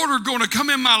bitter water going to come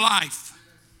in my life.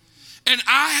 And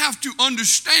I have to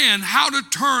understand how to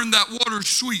turn that water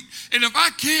sweet. And if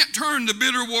I can't turn the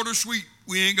bitter water sweet,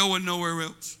 we ain't going nowhere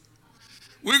else.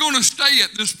 We're going to stay at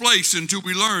this place until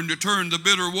we learn to turn the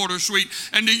bitter water sweet.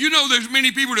 And do you know there's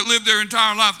many people that live their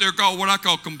entire life, they're called what I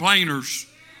call complainers.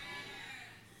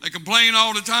 They complain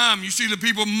all the time. You see the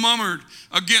people murmured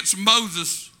against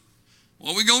Moses.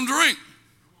 What are we going to drink?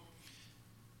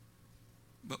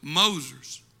 But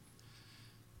Moses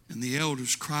and the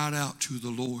elders cried out to the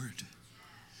Lord.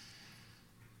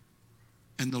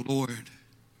 And the Lord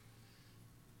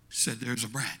said, there's a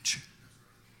branch.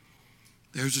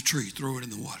 There's a tree. Throw it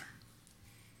in the water.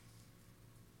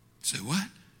 Say, what?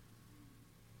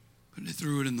 But they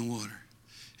threw it in the water.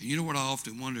 And you know what I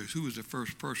often wonder is who was the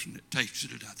first person that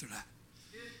tasted it after that?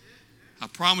 I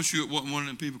promise you it wasn't one of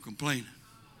them people complaining.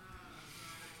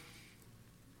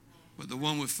 But the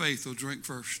one with faith will drink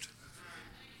first.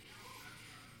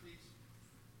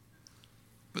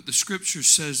 But the scripture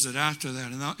says that after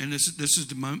that, and this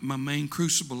is my main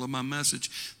crucible of my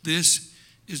message, this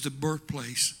is the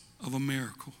birthplace of a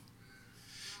miracle.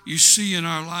 You see in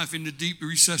our life, in the deep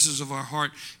recesses of our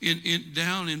heart,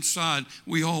 down inside,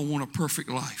 we all want a perfect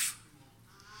life.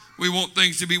 We want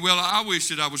things to be, well, I wish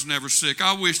that I was never sick.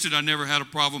 I wish that I never had a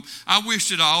problem. I wish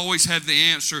that I always had the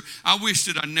answer. I wish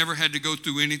that I never had to go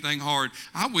through anything hard.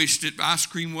 I wish that ice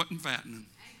cream wasn't fattening.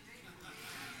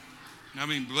 I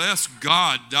mean, bless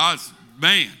God,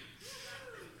 man.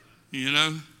 You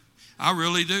know, I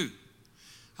really do.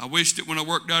 I wish that when I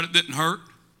worked out it didn't hurt.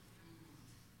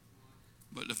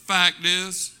 But the fact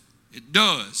is, it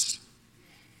does.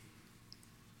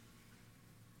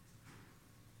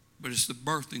 But it's the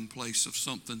birthing place of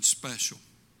something special.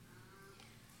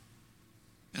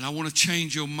 And I want to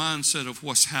change your mindset of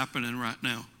what's happening right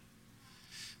now.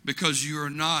 Because you are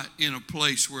not in a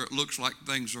place where it looks like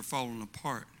things are falling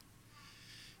apart.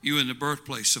 You're in the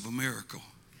birthplace of a miracle.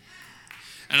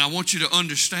 And I want you to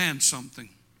understand something.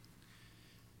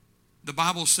 The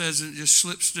Bible says it just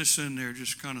slips this in there,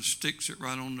 just kind of sticks it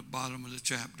right on the bottom of the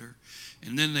chapter.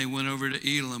 And then they went over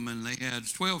to Elim and they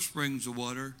had 12 springs of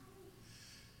water.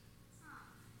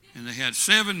 And they had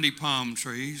 70 palm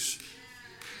trees.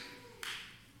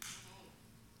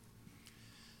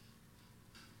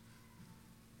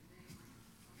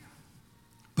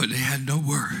 but they had no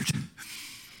word.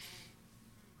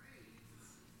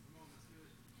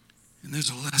 And there's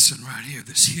a lesson right here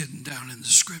that's hidden down in the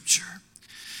scripture.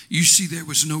 You see, there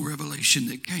was no revelation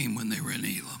that came when they were in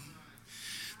Elim.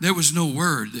 There was no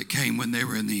word that came when they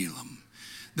were in Elim.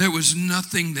 There was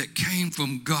nothing that came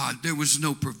from God. There was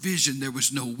no provision. There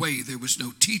was no way. There was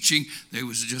no teaching. There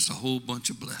was just a whole bunch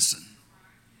of blessing.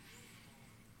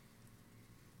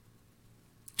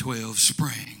 12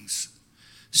 springs,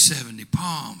 70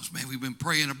 palms. Man, we've been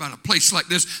praying about a place like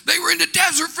this. They were in the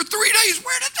desert for 3 days.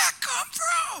 Where did that come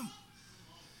from?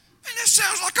 And it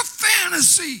sounds like a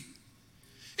fantasy.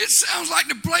 It sounds like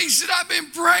the place that I've been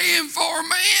praying for,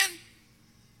 man.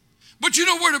 But you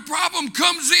know where the problem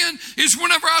comes in? Is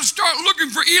whenever I start looking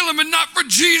for Elim and not for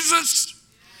Jesus.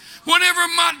 Whenever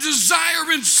my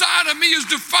desire inside of me is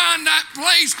to find that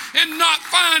place and not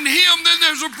find him, then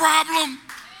there's a problem.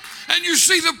 And you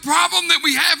see, the problem that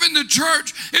we have in the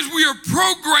church is we are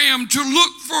programmed to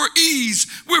look for ease.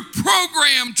 We're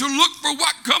programmed to look for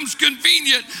what comes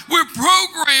convenient. We're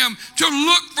programmed to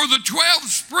look for the 12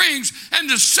 springs and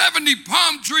the 70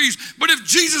 palm trees. But if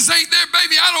Jesus ain't there,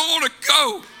 baby, I don't want to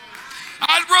go.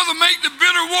 I'd rather make the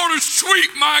bitter waters sweet,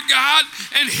 my God,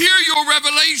 and hear your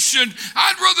revelation.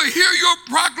 I'd rather hear your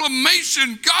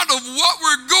proclamation, God, of what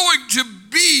we're going to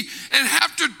be and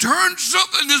have to turn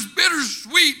something that's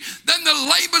bittersweet than to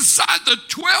lay beside the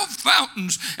 12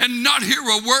 fountains and not hear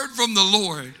a word from the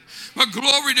Lord. But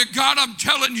glory to God, I'm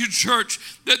telling you, church,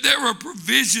 that there are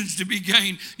provisions to be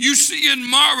gained. You see, in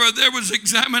Marah, there was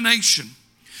examination.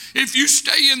 If you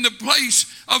stay in the place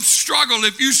of struggle,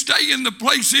 if you stay in the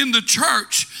place in the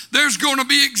church, there's going to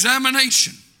be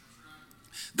examination.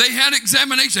 They had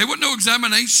examination. There wasn't no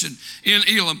examination in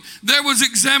Elim. There was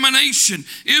examination.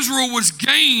 Israel was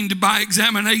gained by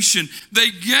examination.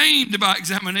 They gained by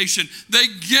examination. They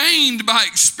gained by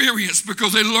experience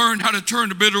because they learned how to turn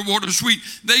the bitter water sweet.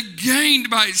 They gained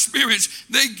by experience.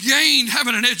 They gained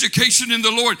having an education in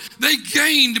the Lord. They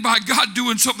gained by God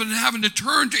doing something and having to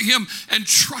turn to him and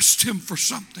trust him for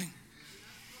something.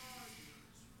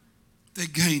 They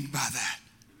gained by that.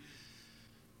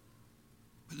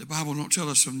 But the Bible don't tell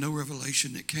us of no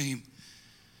revelation that came.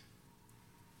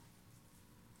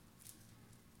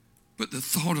 But the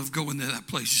thought of going to that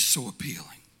place is so appealing.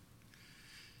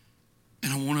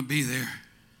 And I want to be there.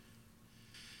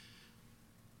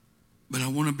 But I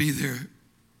want to be there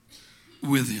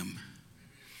with him.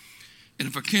 And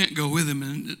if I can't go with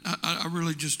him, I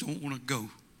really just don't want to go.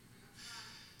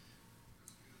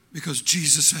 Because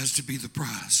Jesus has to be the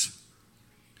prize.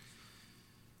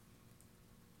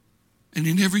 And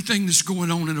in everything that's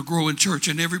going on in a growing church,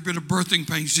 and every bit of birthing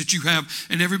pains that you have,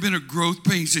 and every bit of growth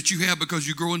pains that you have because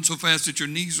you're growing so fast that your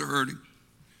knees are hurting.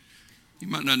 You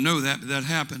might not know that, but that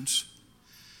happens.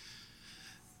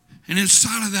 And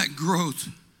inside of that growth,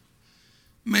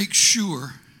 make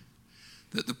sure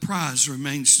that the prize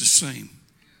remains the same.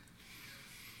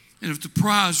 And if the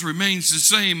prize remains the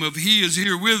same of he is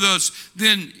here with us,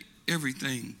 then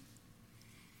everything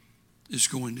is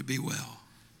going to be well.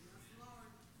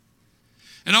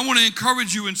 And I want to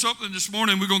encourage you in something this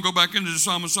morning. We're going to go back into the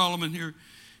Psalm of Solomon here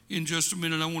in just a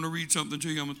minute. I want to read something to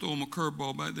you. I'm going to throw him a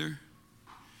curveball back there,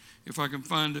 if I can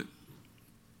find it.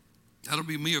 That'll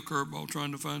be me a curveball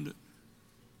trying to find it.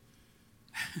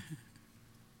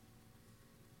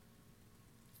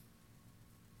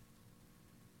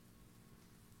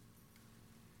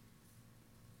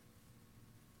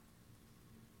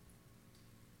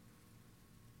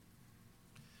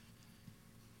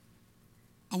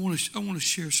 I want to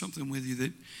share something with you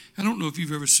that I don't know if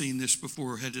you've ever seen this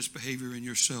before or had this behavior in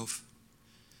yourself.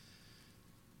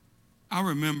 I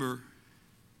remember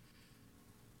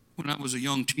when I was a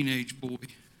young teenage boy,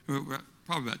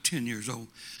 probably about 10 years old.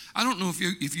 I don't know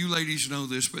if you ladies know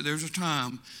this, but there's a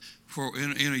time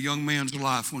in a young man's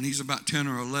life when he's about 10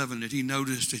 or 11 that he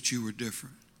noticed that you were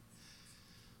different.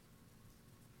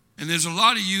 And there's a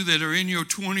lot of you that are in your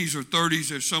 20s or 30s.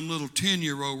 There's some little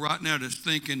 10-year-old right now that's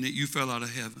thinking that you fell out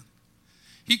of heaven.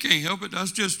 He can't help it.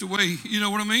 That's just the way, you know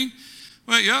what I mean?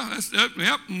 Well, yeah,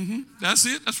 that's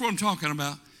it. That's what I'm talking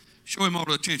about. Show him all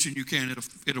the attention you can.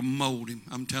 It'll mold him,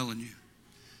 I'm telling you.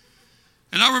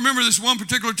 And I remember this one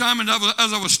particular time, and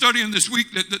as I was studying this week,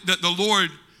 that the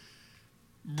Lord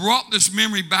brought this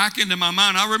memory back into my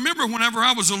mind. I remember whenever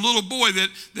I was a little boy that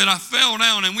I fell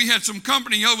down, and we had some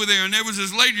company over there, and there was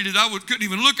this lady that I couldn't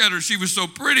even look at her. She was so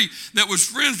pretty, that was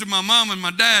friends with my mom and my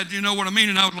dad, you know what I mean?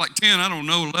 And I was like 10, I don't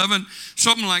know, 11,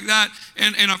 something like that.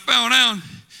 And I fell down,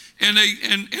 and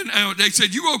they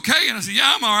said, "You okay?" And I said,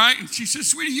 "Yeah, I'm all right." And she said,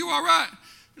 "Sweetie, you all right?"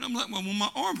 And I'm like, well, my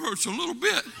arm hurts a little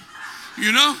bit,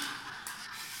 you know?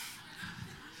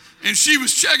 And she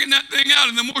was checking that thing out,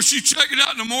 and the more she checked it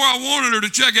out, the more I wanted her to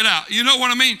check it out. You know what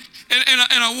I mean? And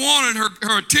I wanted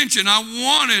her attention. I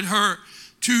wanted her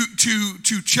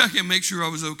to check and make sure I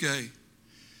was okay.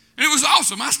 And it was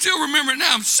awesome. I still remember it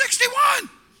now. I'm 61.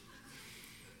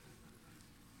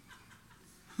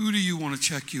 Who do you want to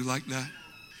check you like that?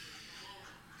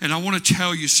 And I want to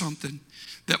tell you something,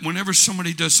 that whenever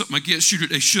somebody does something against you that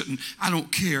they shouldn't, I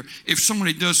don't care. If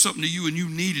somebody does something to you and you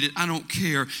needed it, I don't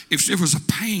care. If there was a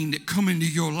pain that come into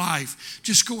your life,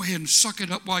 just go ahead and suck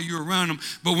it up while you're around them.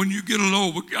 But when you get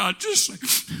alone with God, just say,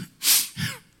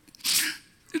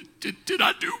 did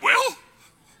I do well?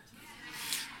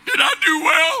 Did I do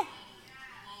well?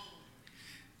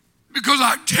 Because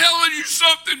I'm telling you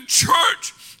something,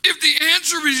 church. If the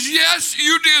answer is yes,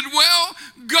 you did well,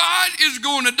 God is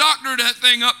going to doctor that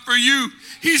thing up for you.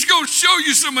 He's going to show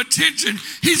you some attention.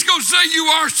 He's going to say, you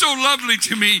are so lovely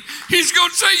to me. He's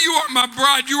going to say, you are my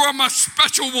bride. You are my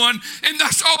special one. And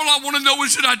that's all I want to know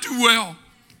is that I do well.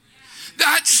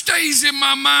 That stays in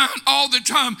my mind all the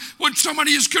time. When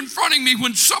somebody is confronting me,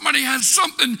 when somebody has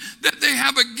something that they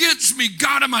have against me,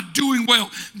 God, am I doing well?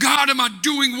 God, am I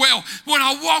doing well? When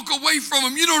I walk away from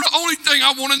them, you know, the only thing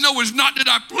I want to know is not did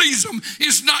I please them.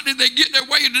 It's not did they get their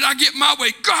way or did I get my way.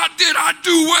 God, did I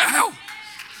do well?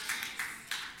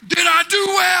 Did I do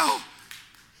well?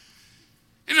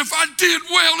 And if I did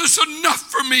well, it's enough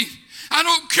for me. I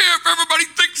don't care if everybody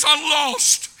thinks I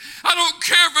lost. I don't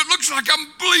care if it looks like I'm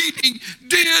bleeding.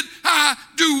 Did I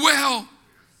do well?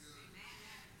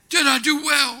 Did I do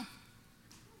well?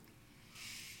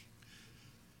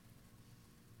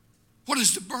 What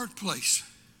is the birthplace?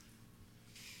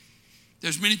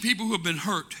 There's many people who have been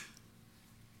hurt.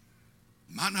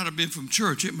 Might not have been from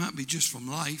church. It might be just from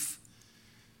life.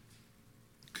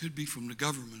 Could be from the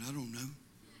government. I don't know.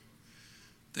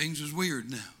 Things is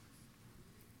weird now.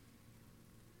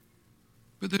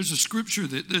 But there's a scripture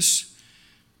that this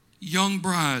young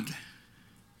bride,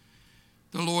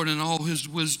 the Lord in all his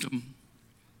wisdom,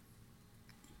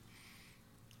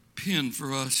 penned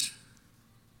for us.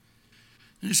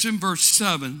 And it's in verse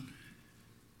 7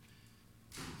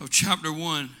 of chapter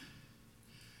 1.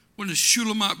 When the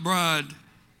Shulamite bride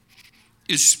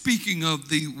is speaking of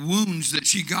the wounds that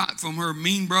she got from her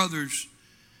mean brothers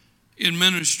in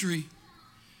ministry.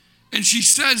 And she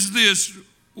says this,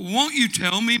 won't you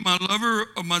tell me, my lover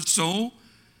of my soul,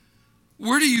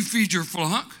 where do you feed your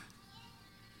flock?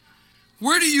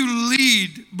 Where do you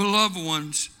lead beloved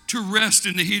ones to rest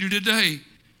in the heat of the day?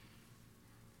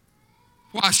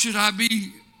 Why should I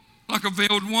be like a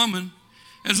veiled woman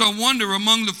as I wander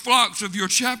among the flocks of your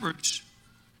shepherds?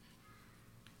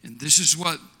 And this is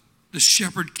what the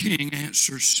shepherd king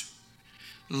answers.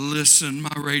 Listen,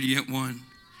 my radiant one.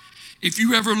 If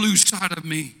you ever lose sight of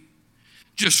me,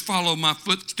 just follow my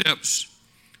footsteps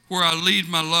where I lead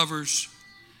my lovers.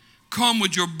 Come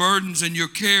with your burdens and your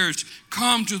cares.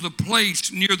 Come to the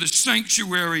place near the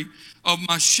sanctuary of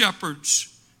my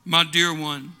shepherds, my dear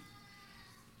one.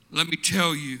 Let me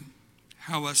tell you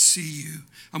how I see you.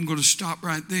 I'm going to stop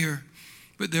right there.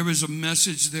 But there is a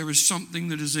message, there is something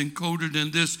that is encoded in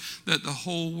this that the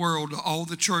whole world, all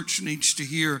the church needs to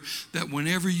hear, that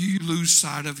whenever you lose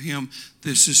sight of him,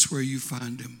 this is where you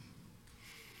find him.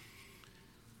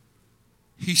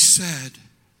 He said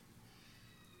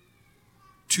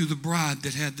to the bride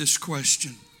that had this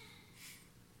question,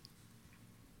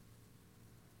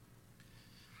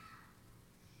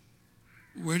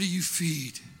 where do you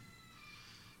feed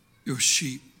your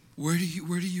sheep? Where do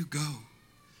you go?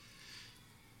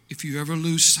 If you ever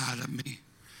lose sight of me,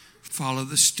 follow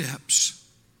the steps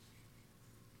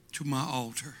to my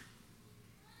altar,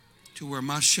 to where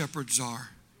my shepherds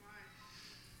are.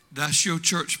 That's your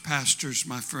church pastors,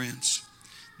 my friends.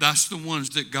 That's the ones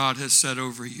that God has set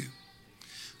over you.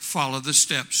 Follow the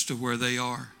steps to where they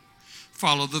are.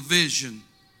 Follow the vision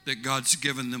that God's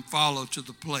given them. Follow to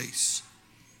the place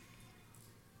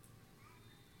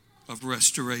of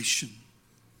restoration.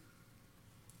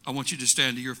 I want you to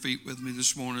stand to your feet with me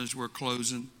this morning as we're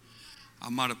closing. I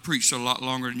might have preached a lot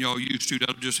longer than y'all used to.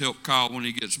 That'll just help Kyle when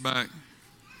he gets back.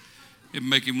 It'll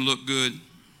make him look good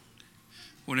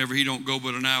whenever he don't go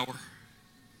but an hour.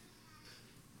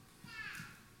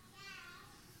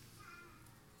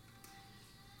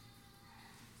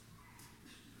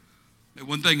 And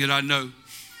one thing that I know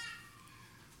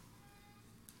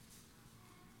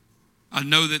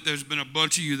that there's been a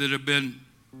bunch of you that have been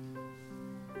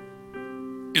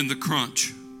in the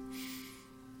crunch.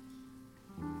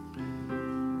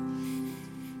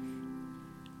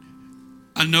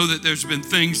 I know that there's been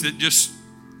things that just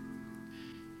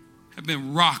have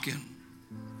been rocking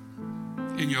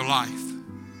in your life.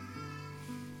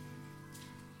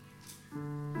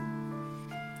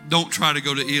 Don't try to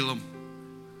go to Elam.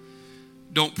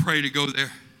 Don't pray to go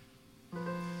there.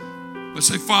 But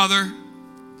say, Father,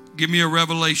 give me a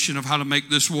revelation of how to make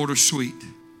this water sweet.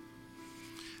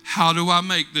 How do I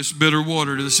make this bitter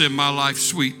water that's in my life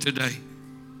sweet today?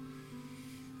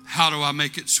 How do I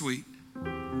make it sweet?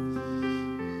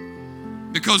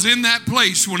 Because in that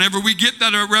place, whenever we get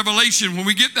that revelation, when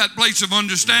we get that place of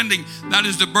understanding, that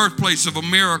is the birthplace of a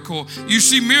miracle. You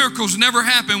see, miracles never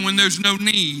happen when there's no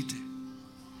need.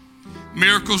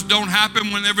 Miracles don't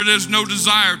happen whenever there's no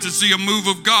desire to see a move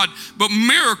of God. But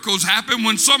miracles happen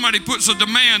when somebody puts a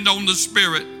demand on the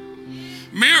Spirit.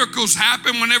 Miracles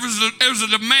happen whenever there's a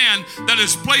demand that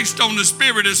is placed on the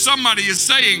Spirit as somebody is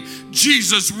saying,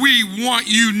 Jesus, we want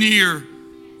you near.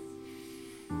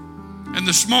 And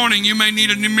this morning you may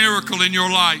need a new miracle in your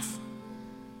life.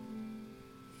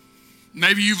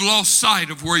 Maybe you've lost sight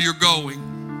of where you're going.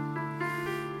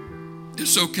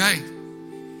 It's okay,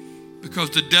 because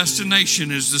the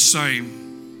destination is the same.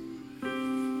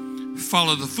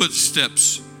 Follow the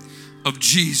footsteps of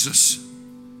Jesus.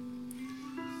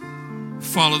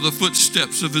 Follow the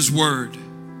footsteps of His Word.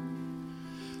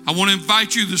 I want to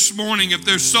invite you this morning, if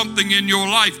there's something in your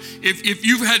life, if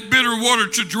you've had bitter water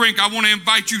to drink, I want to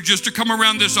invite you just to come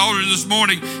around this altar this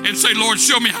morning and say, Lord,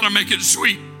 show me how to make it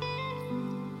sweet.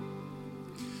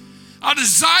 I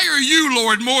desire you,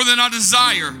 Lord, more than I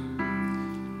desire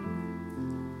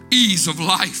ease of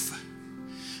life.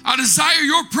 I desire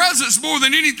your presence more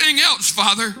than anything else,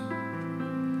 Father.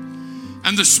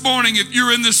 And this morning, if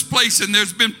you're in this place and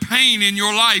there's been pain in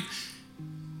your life,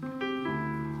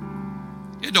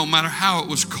 it don't matter how it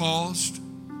was caused,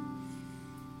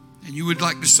 and you would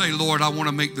like to say, Lord, I want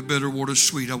to make the bitter water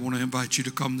sweet, I want to invite you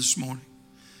to come this morning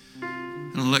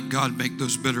and let God make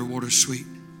those bitter waters sweet.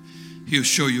 He'll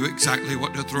show you exactly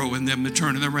what to throw in them to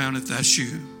turn it around if that's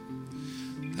you.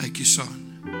 Thank you, son.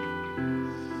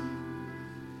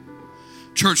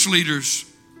 Church leaders,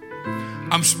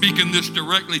 I'm speaking this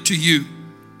directly to you.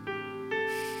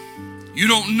 You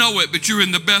don't know it, but you're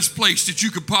in the best place that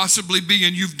you could possibly be,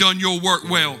 and you've done your work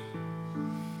well.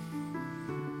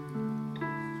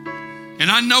 And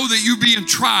I know that you being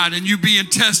tried and you being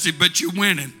tested, but you're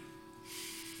winning.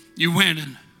 You're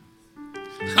winning.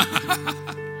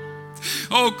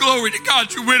 Oh, glory to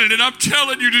God, you're winning. And I'm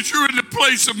telling you that you're in the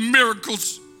place of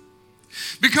miracles.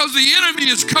 Because the enemy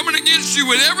is coming against you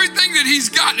with everything that he's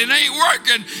got, and it ain't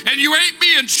working, and you ain't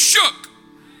being shook.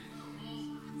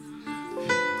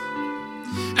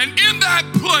 And in that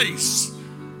place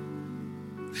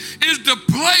is the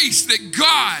place that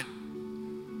God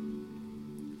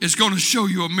is going to show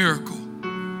you a miracle.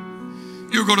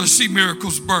 You're going to see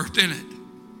miracles birthed in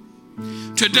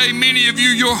it. Today, many of you,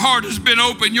 your heart has been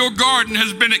open. Your garden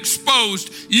has been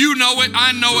exposed. You know it,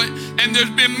 I know it, and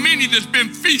there's been many that's been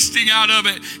feasting out of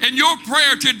it. And your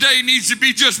prayer today needs to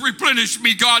be, just replenish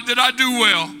me, God. Did I do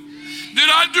well? Did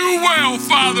I do well,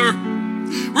 Father?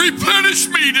 Replenish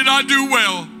me. Did I do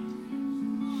well?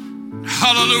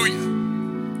 Hallelujah.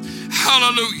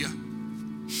 Hallelujah.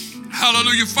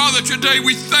 Hallelujah. Father, today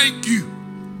we thank you,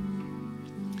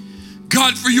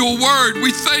 God, for your word.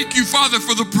 We thank you, Father,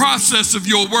 for the process of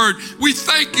your word. We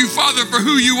thank you, Father, for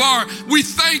who you are. We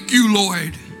thank you,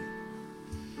 Lord.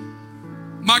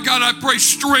 My God, I pray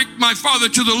strength, my Father,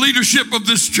 to the leadership of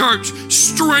this church.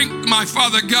 Strength, my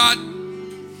Father God.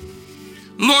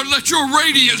 Lord, let your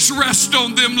radiance rest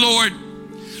on them, Lord.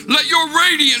 Let your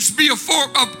radiance be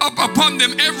upon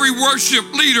them, every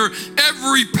worship leader,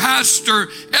 every pastor,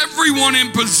 everyone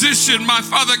in position. My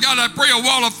Father God, I pray a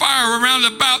wall of fire around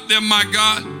about them, my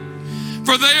God.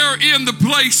 For they are in the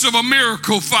place of a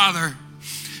miracle, Father.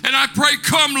 And I pray,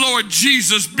 come, Lord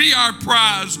Jesus, be our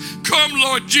prize. Come,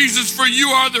 Lord Jesus, for you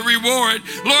are the reward.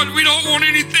 Lord, we don't want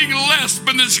anything less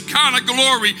than this kind of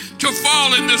glory to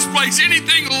fall in this place.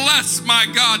 Anything less, my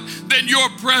God, than your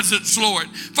presence, Lord.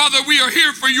 Father, we are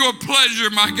here for your pleasure,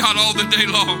 my God, all the day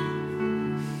long.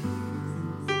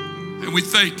 And we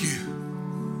thank you.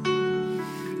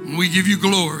 And we give you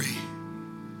glory.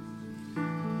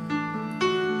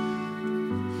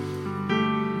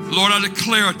 Lord, I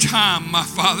declare a time, my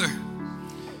Father,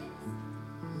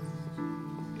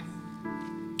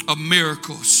 of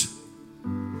miracles.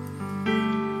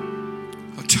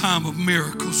 A time of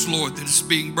miracles, Lord, that is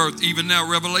being birthed. Even now,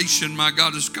 revelation, my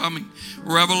God, is coming.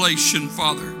 Revelation,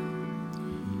 Father.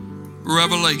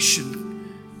 Revelation.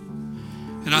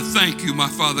 And I thank you, my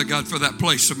Father God, for that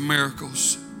place of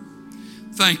miracles.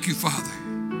 Thank you, Father.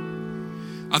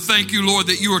 I thank you, Lord,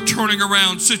 that you are turning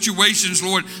around situations,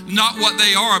 Lord, not what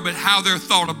they are, but how they're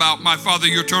thought about. My Father,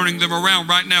 you're turning them around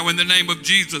right now in the name of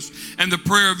Jesus. And the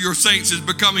prayer of your saints is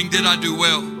becoming, did I do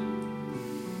well?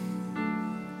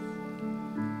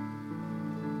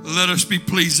 let us be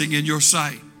pleasing in your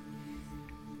sight.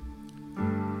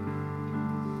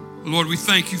 Lord, we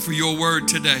thank you for your word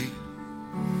today.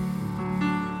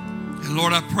 And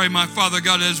Lord, I pray, my Father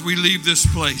God, as we leave this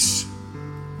place,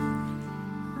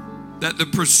 that the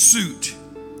pursuit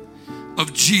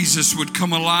of Jesus would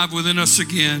come alive within us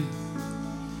again.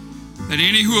 That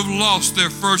any who have lost their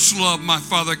first love, my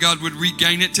Father God, would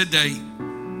regain it today.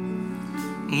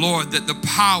 Lord, that the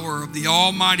power of the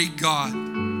Almighty God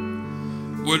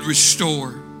would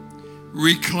restore,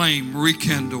 reclaim,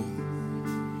 rekindle.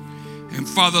 And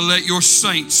Father, let your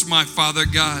saints, my Father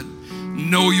God,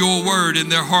 know your word in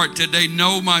their heart today.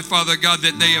 Know, my Father God,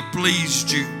 that they have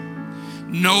pleased you.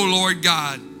 Know, Lord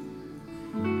God,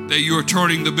 that you are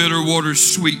turning the bitter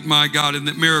waters sweet, my God, and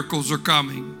that miracles are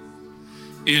coming.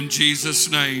 In Jesus'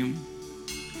 name,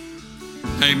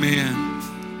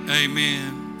 amen.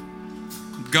 Amen.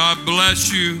 God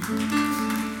bless you.